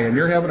dry and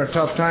you're having a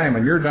tough time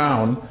and you're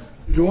down,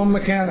 do them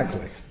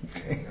mechanically.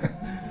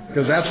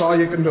 Because that's all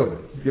you can do.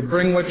 You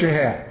bring what you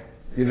have.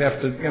 You'd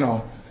have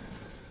to,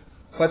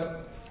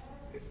 But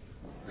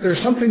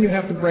there's something you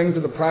have to bring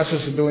to the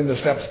process of doing the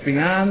steps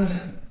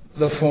beyond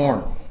the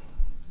form.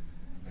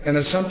 And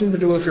it's something to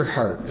do with your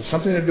heart. It's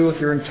something to do with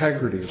your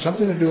integrity. It's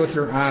something to do with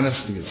your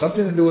honesty. It's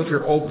something to do with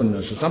your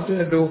openness. It's something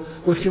to do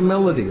with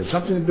humility. It's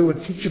something to do with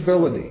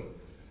teachability.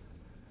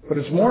 But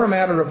it's more a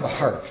matter of the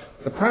heart.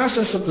 The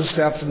process of the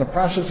steps and the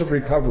process of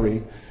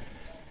recovery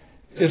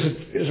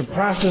is a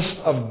process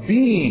of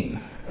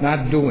being,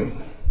 not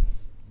doing.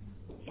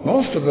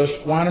 Most of us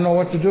want to know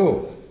what to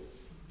do.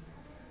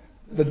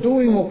 The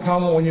doing will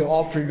come when you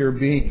alter your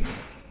being.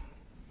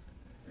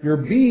 Your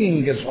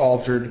being gets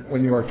altered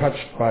when you are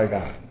touched by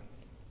God,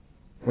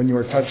 when you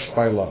are touched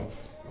by love,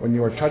 when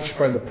you are touched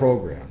by the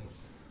program.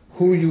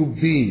 Who you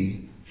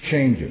be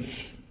changes.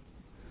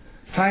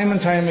 Time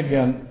and time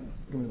again,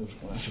 give me those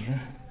glasses,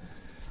 right?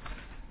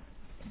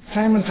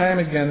 Time and time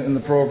again in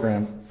the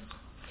program,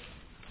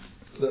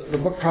 the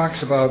book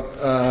talks about,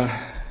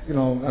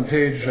 on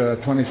page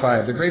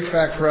 25, the great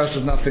fact for us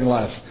is nothing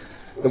less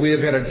that we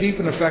have had a deep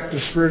and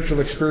effective spiritual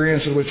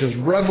experience which has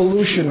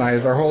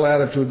revolutionized our whole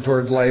attitude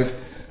towards life,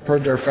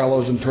 towards our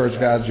fellows, and towards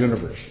God's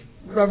universe.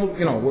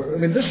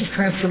 This is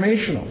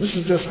transformational. This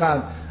is just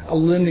not a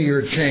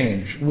linear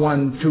change.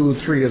 1, 2,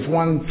 3. It's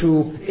 1,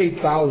 2,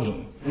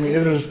 8,000.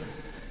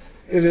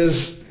 It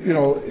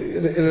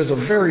is a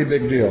very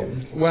big deal.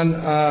 When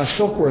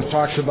Silkworth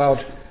talks about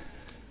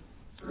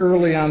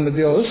early on the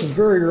deal, this is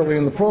very early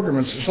in the program,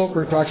 and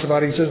Silkworth talks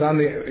about, he says,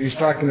 he's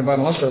talking about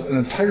unless an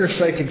entire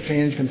psychic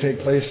change can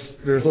take place,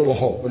 there's little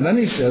hope. And then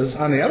he says,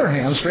 on the other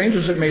hand, strange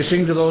as it may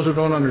seem to those who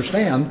don't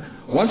understand,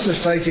 once a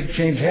psychic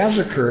change has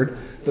occurred,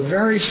 the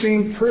very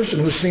same person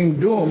who seemed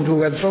doomed,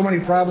 who had so many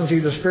problems he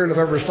despaired of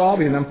ever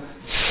solving them,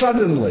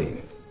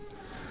 suddenly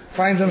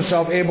finds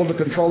himself able to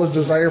control his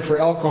desire for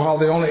alcohol,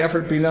 the only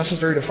effort being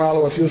necessary to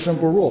follow a few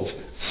simple rules.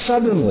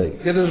 Suddenly.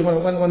 It is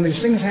when these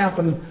things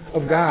happen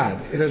of God,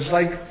 it is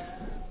like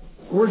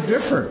we're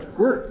different.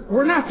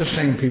 We're not the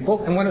same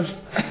people. And when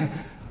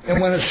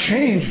it's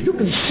changed, you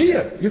can see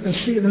it. You can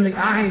see it in the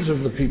eyes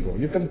of the people.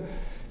 You can,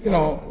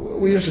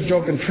 we used to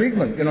joke in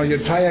treatment.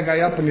 You'd tie a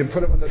guy up and you'd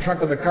put him in the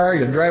trunk of the car,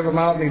 you'd drive him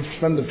out, and he'd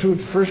spend the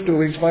first 2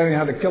 weeks planning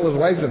how to kill his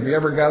wife if he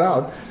ever got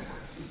out.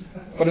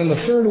 But in the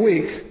third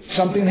week,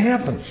 something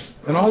happens.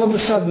 And all of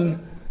a sudden,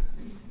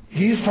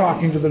 he's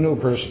talking to the new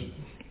person.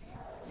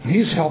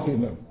 He's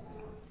helping them.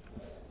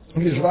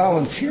 He's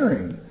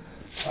volunteering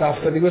stuff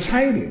that he was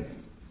hiding.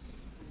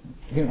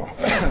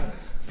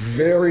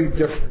 Very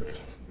different.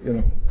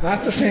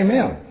 Not the same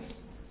man.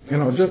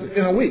 Just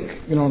in a week.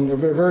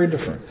 Very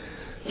different.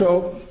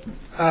 So,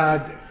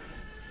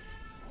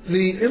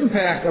 the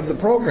impact of the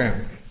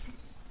program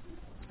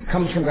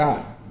comes from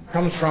God.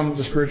 Comes from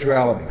the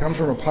spirituality, comes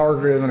from a power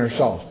greater than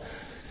ourselves,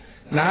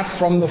 not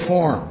from the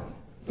form.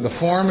 The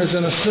form is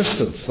an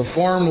assistance. The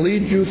form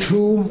leads you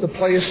to the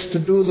place to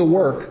do the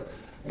work,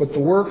 but the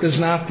work is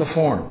not the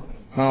form.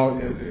 Now,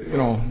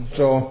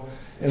 so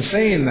in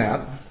saying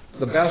that,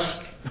 the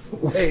best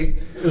way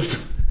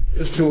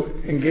is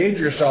to engage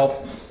yourself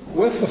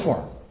with the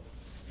form.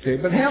 Okay,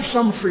 but have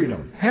some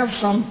freedom, have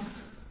some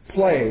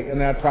play in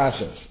that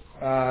process.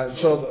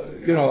 So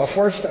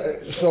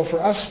for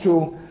us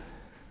to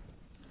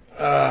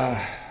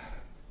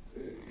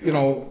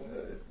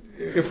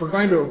if we're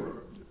going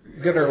to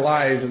get our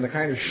lives in the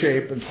kind of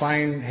shape and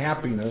find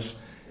happiness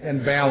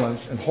and balance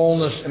and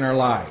wholeness in our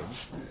lives,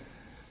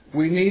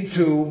 we need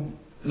to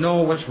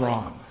know what's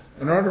wrong.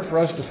 In order for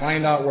us to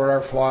find out where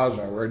our flaws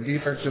are, where our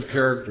defects of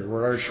character,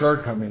 where our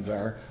shortcomings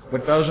are,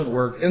 what doesn't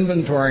work,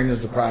 inventorying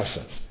is the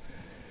process.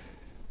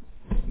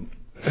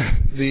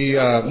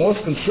 The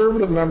most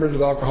conservative members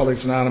of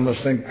Alcoholics Anonymous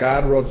think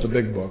God wrote the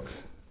big book,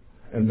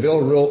 and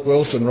Bill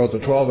Wilson wrote the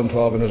 12 and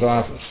 12 in his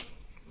office.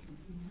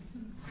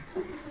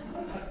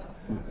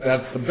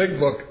 That the big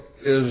book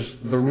is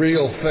the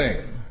real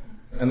thing,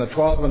 and the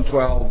 12 and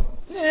 12,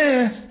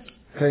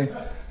 okay.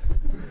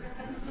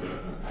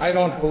 I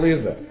don't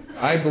believe that.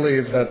 I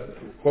believe that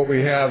what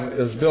we have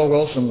is Bill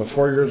Wilson with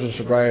 4 years of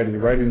sobriety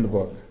writing the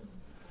book.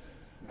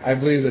 I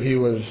believe that he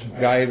was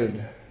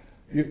guided.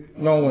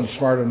 No one's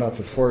smart enough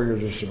at 4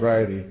 years of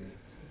sobriety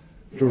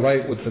to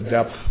write with the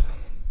depth.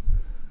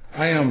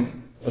 I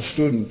am a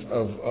student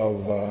of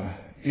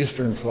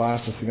Eastern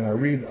philosophy, and I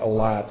read a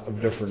lot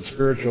of different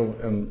spiritual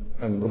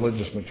and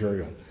religious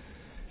material.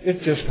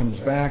 It just comes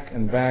back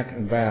and back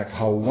and back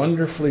how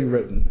wonderfully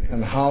written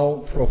and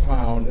how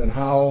profound and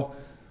how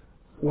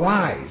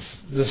wise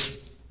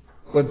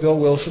what Bill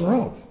Wilson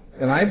wrote.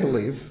 And I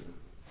believe,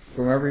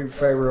 from every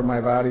fiber of my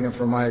body and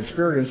from my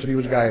experience, that he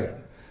was guided.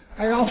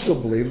 I also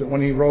believe that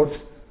when he wrote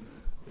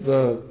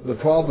the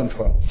 12 and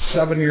 12,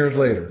 7 years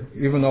later,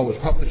 even though it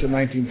was published in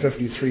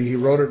 1953, he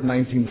wrote it in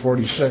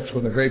 1946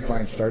 when the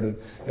Grapevine started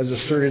as a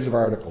series of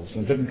articles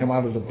and didn't come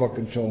out as a book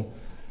until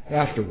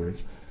afterwards,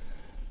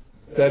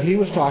 that he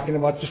was talking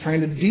about just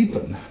trying to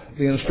deepen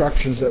the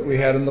instructions that we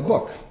had in the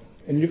book.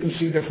 And you can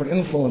see different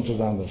influences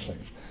on those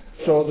things.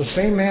 So the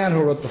same man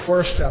who wrote the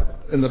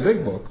 4-step in the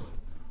big book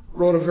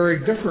wrote a very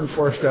different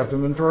 4-step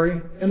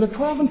inventory in the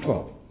 12 and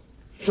 12.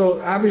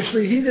 So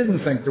obviously he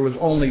didn't think there was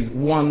only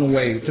one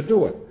way to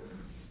do it.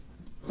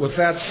 With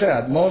that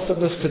said, most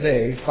of us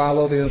today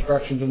follow the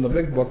instructions in the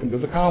big book and do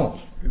the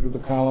columns. We do the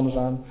columns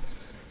on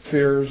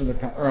fears and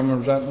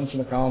resentments,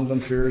 and the columns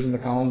on fears, and the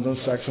columns on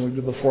sex, and we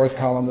do the 4th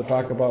column to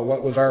talk about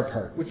what was our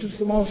part, which is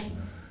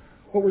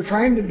what we're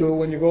trying to do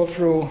when you go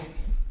through.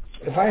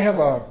 If I have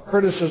a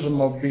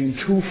criticism of being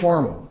too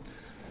formal,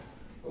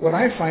 what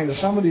I find is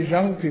some of these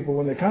young people,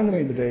 when they come to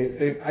me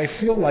today, I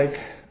feel like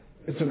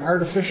It's an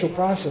artificial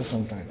process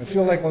sometimes. I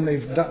feel like when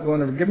they've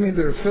given me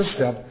their fifth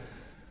step,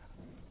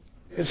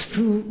 it's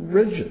too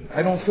rigid.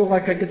 I don't feel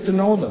like I get to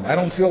know them. I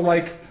don't feel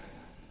like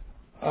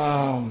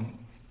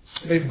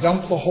they've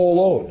dumped the whole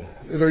load.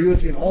 They're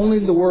using only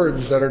the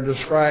words that are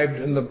described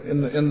in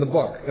the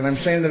book. And I'm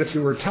saying that if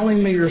you were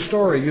telling me your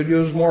story, you'd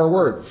use more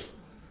words.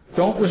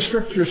 Don't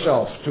restrict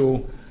yourself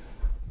to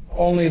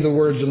only the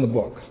words in the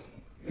book.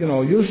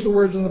 Use the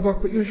words in the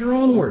book, but use your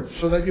own words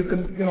so that you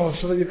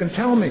can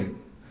tell me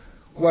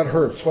what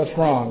hurts, what's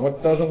wrong,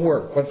 what doesn't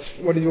work,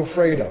 what are you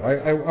afraid of.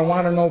 I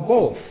want to know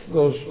both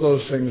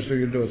those things so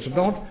you do it. So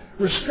don't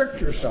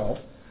restrict yourself.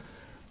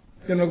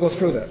 Go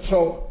through that.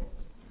 So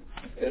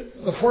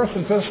the fourth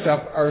and fifth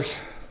step are,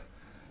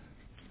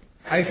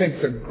 I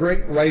think, the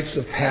great rites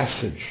of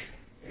passage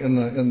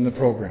in the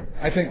program.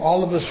 I think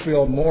all of us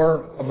feel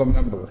more of a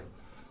member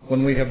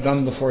when we have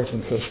done the fourth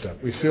and fifth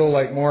step. We feel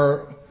like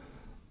more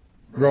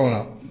grown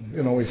up.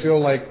 We feel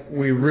like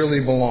we really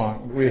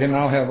belong. We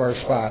now have our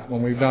spot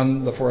when we've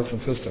done the fourth and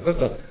fifth step.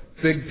 That's a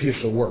big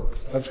piece of work.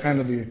 That's kind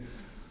of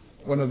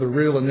one of the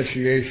real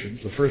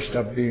initiations, the first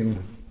step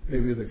being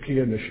maybe the key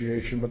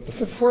initiation, but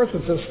the fourth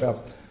and fifth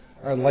step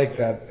are like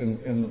that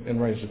in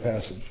rites of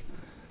passage.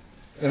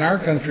 In our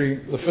country,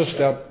 the fifth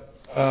step,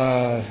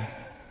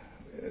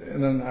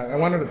 and then I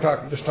wanted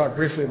to talk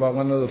briefly about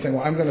one other thing.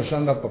 Well, I'm going to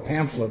send up a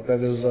pamphlet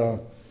that is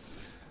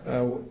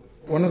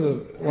one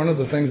of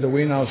the things that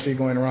we now see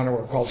going around are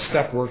what are called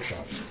step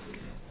workshops.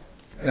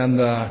 And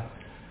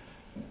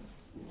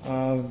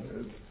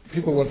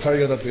people will tell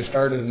you that they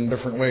started in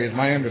different ways.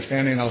 My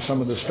understanding how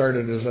some of this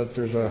started is that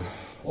there's a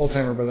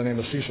old-timer by the name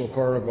of Cecil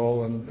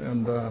Corrigal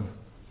and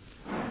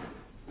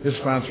his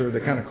sponsor,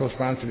 they kind of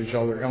co-sponsored each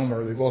other,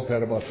 Elmer. They both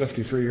had about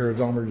 53 years.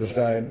 Elmer just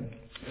died,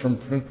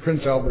 from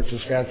Prince Albert,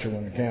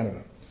 Saskatchewan in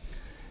Canada.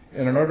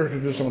 And in order to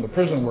do some of the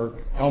prison work,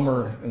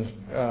 Elmer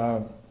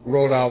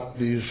wrote out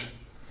these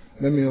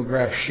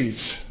mimeograph sheets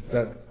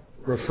that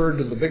referred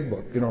to the big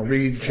book.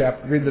 Read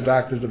the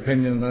doctor's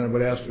opinion, and then it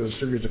would ask you a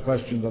series of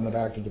questions on the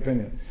doctor's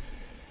opinion.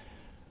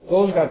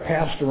 Those got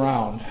passed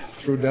around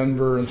through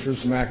Denver and through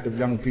some active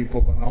young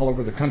people all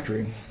over the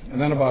country.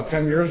 And then about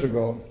 10 years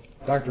ago,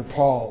 Dr.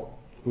 Paul,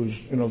 who's,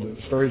 the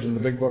stories in the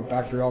big book,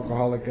 Dr.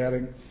 Alcoholic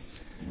Addict,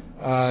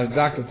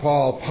 Dr.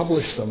 Paul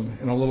published them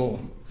in a little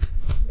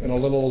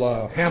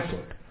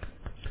pamphlet.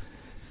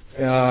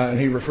 And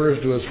he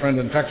refers to his friend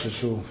in Texas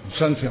who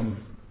sent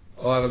him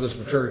a lot of this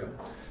material.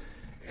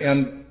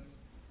 And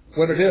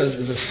what it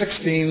is a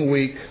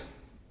 16-week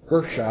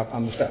workshop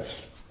on the steps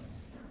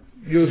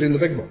using the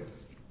big book.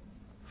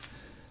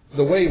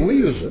 The way we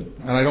use it,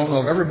 and I don't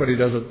know if everybody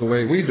does it the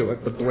way we do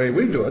it, but the way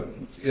we do it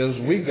is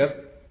we get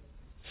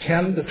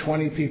 10 to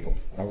 20 people.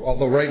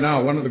 Although right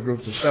now one of the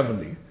groups is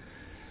 70.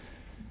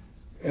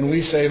 And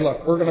we say,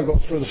 look, we're going to go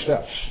through the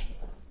steps.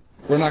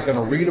 We're not going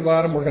to read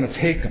about them, we're going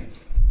to take them.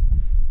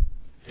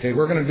 Okay,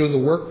 we're going to do the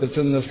work that's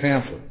in this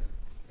pamphlet.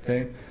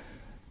 Okay?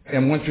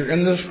 And once you're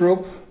in this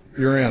group,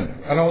 you're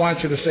in. I don't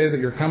want you to say that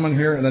you're coming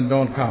here and then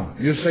don't come.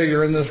 You say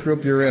you're in this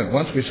group, you're in.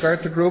 Once we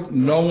start the group,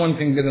 no one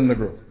can get in the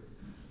group.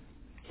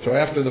 So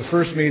after the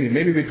first meeting,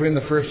 maybe between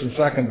the first and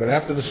second, but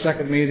after the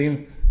second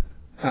meeting,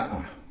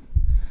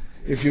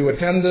 If you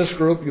attend this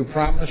group, you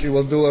promise you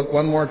will do it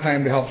one more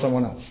time to help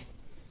someone else.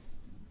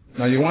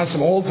 Now, you want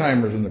some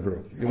old-timers in the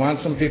group. You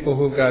want some people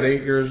who've got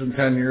 8 years and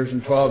 10 years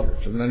and 12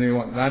 years. And then you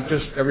want not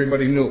just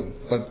everybody new,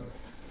 but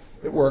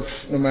it works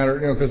no matter,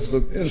 because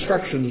the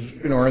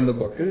instructions, are in the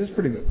book. It is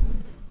pretty good.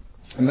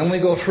 And then we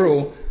go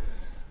through,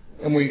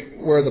 and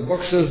where the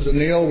book says to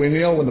kneel, we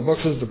kneel. When the book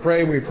says to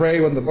pray, we pray.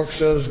 When the book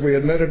says we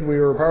admitted we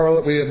were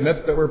powerless, we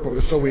admit that we're,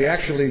 so we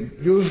actually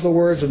use the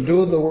words and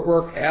do the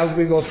work as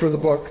we go through the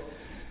book.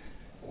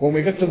 When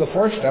we get to the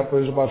fourth step,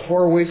 there's about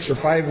 4 weeks or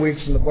 5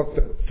 weeks in the book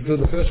to do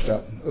the fifth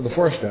step, or the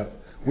fourth step.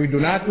 We do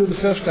not do the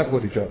fifth step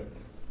with each other.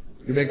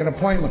 You make an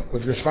appointment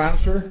with your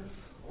sponsor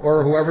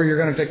or whoever you're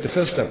going to take the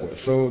fifth step with.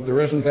 So there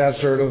isn't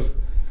that sort of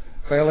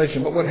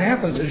violation. But what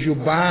happens is you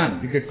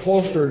bond. You get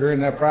closer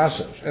during that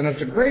process. And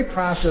it's a great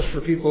process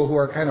for people who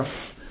are kind of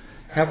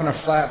having a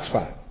flat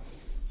spot.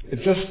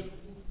 It just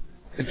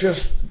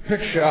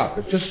picks you up.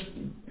 It just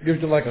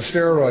gives you like a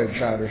steroid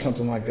shot or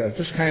something like that. It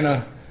just kind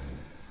of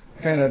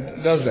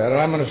does that. And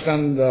I'm going to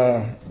send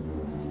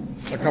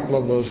a couple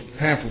of those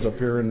pamphlets up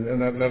here,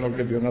 and that'll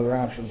give you another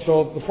option.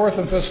 So the fourth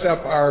and fifth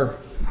step are,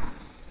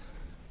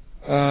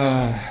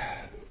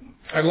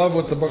 I love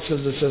what the book says.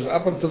 It says,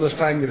 up until this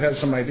time you've had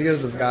some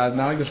ideas of God.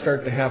 Now you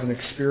start to have an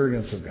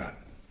experience of God.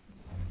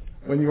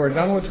 When you are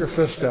done with your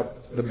fifth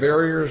step, the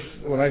barriers,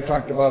 when I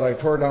talked about I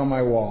tore down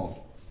my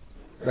wall,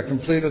 I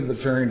completed the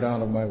tearing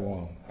down of my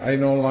wall. I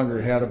no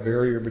longer had a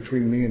barrier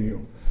between me and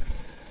you.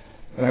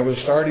 And I was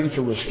starting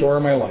to restore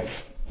my life.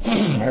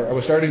 I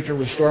was starting to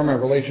restore my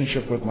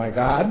relationship with my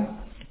God,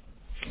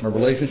 my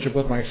relationship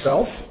with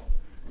myself,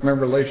 my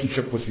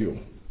relationship with you.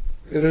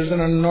 It is an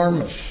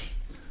enormous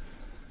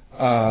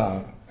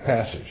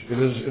passage.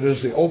 It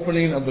is the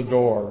opening of the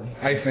door,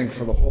 I think,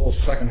 for the whole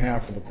second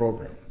half of the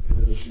program.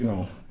 It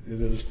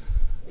is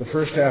The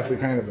first half we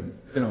kind of,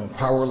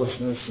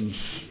 powerlessness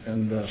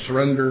and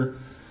surrender,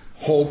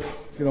 hope,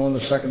 in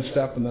the second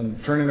step, and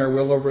then turning our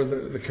will over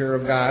the care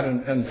of God.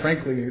 And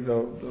frankly,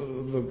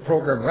 the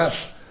program rests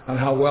on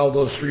how well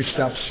those 3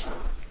 steps.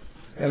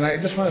 And I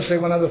just want to say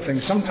one other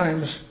thing.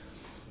 Sometimes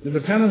the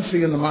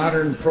dependency in the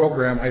modern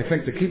program, I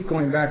think, to keep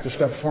going back to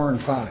step 4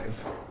 and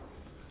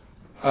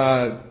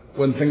 5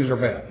 when things are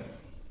bad.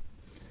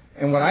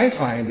 And what I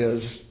find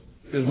is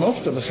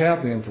most of us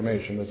have the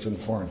information that's in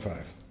 4 and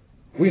 5.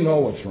 We know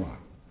what's wrong.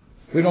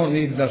 We don't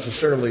need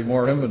necessarily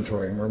more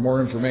inventory or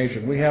more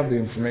information. We have the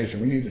information.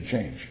 We need to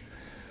change.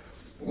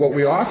 What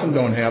we often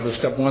don't have is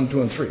step 1,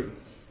 2, and 3.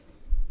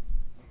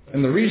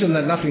 And the reason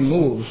that nothing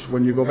moves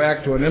when you go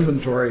back to an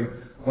inventory,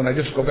 when I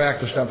just go back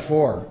to step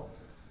 4,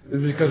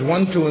 is because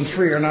 1, 2, and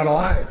 3 are not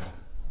alive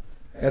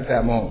at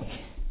that moment.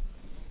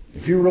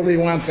 If you really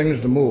want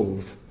things to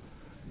move,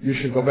 you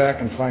should go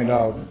back and find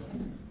out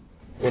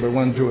whether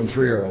 1, 2, and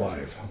 3 are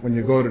alive when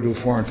you go to do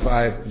 4 and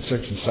 5 and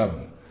 6 and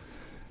 7.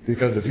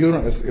 Because if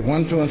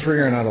 1, 2, and 3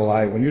 are not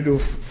alive, when you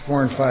do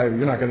 4 and 5,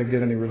 you're not going to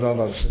get any result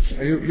out of 6.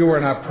 You are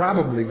not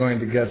probably going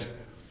to get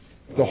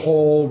the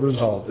whole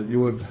result that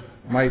you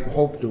might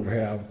hope to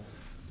have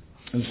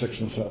in 6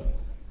 and 7.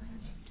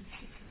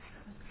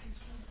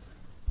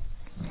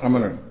 I'm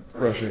going to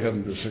rush ahead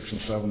and do 6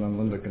 and 7, and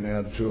Linda can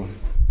add too.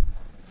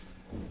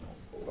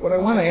 What I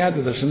want to add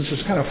to this, and this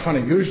is kind of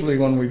funny, usually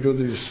when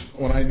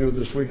I do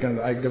this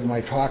weekend, I give my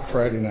talk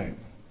Friday night,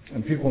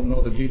 and people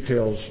know the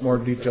details, more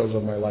details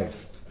of my life.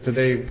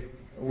 Today,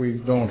 we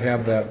don't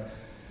have that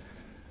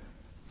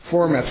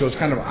format, so it's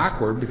kind of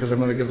awkward because I'm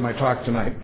going to give my talk tonight.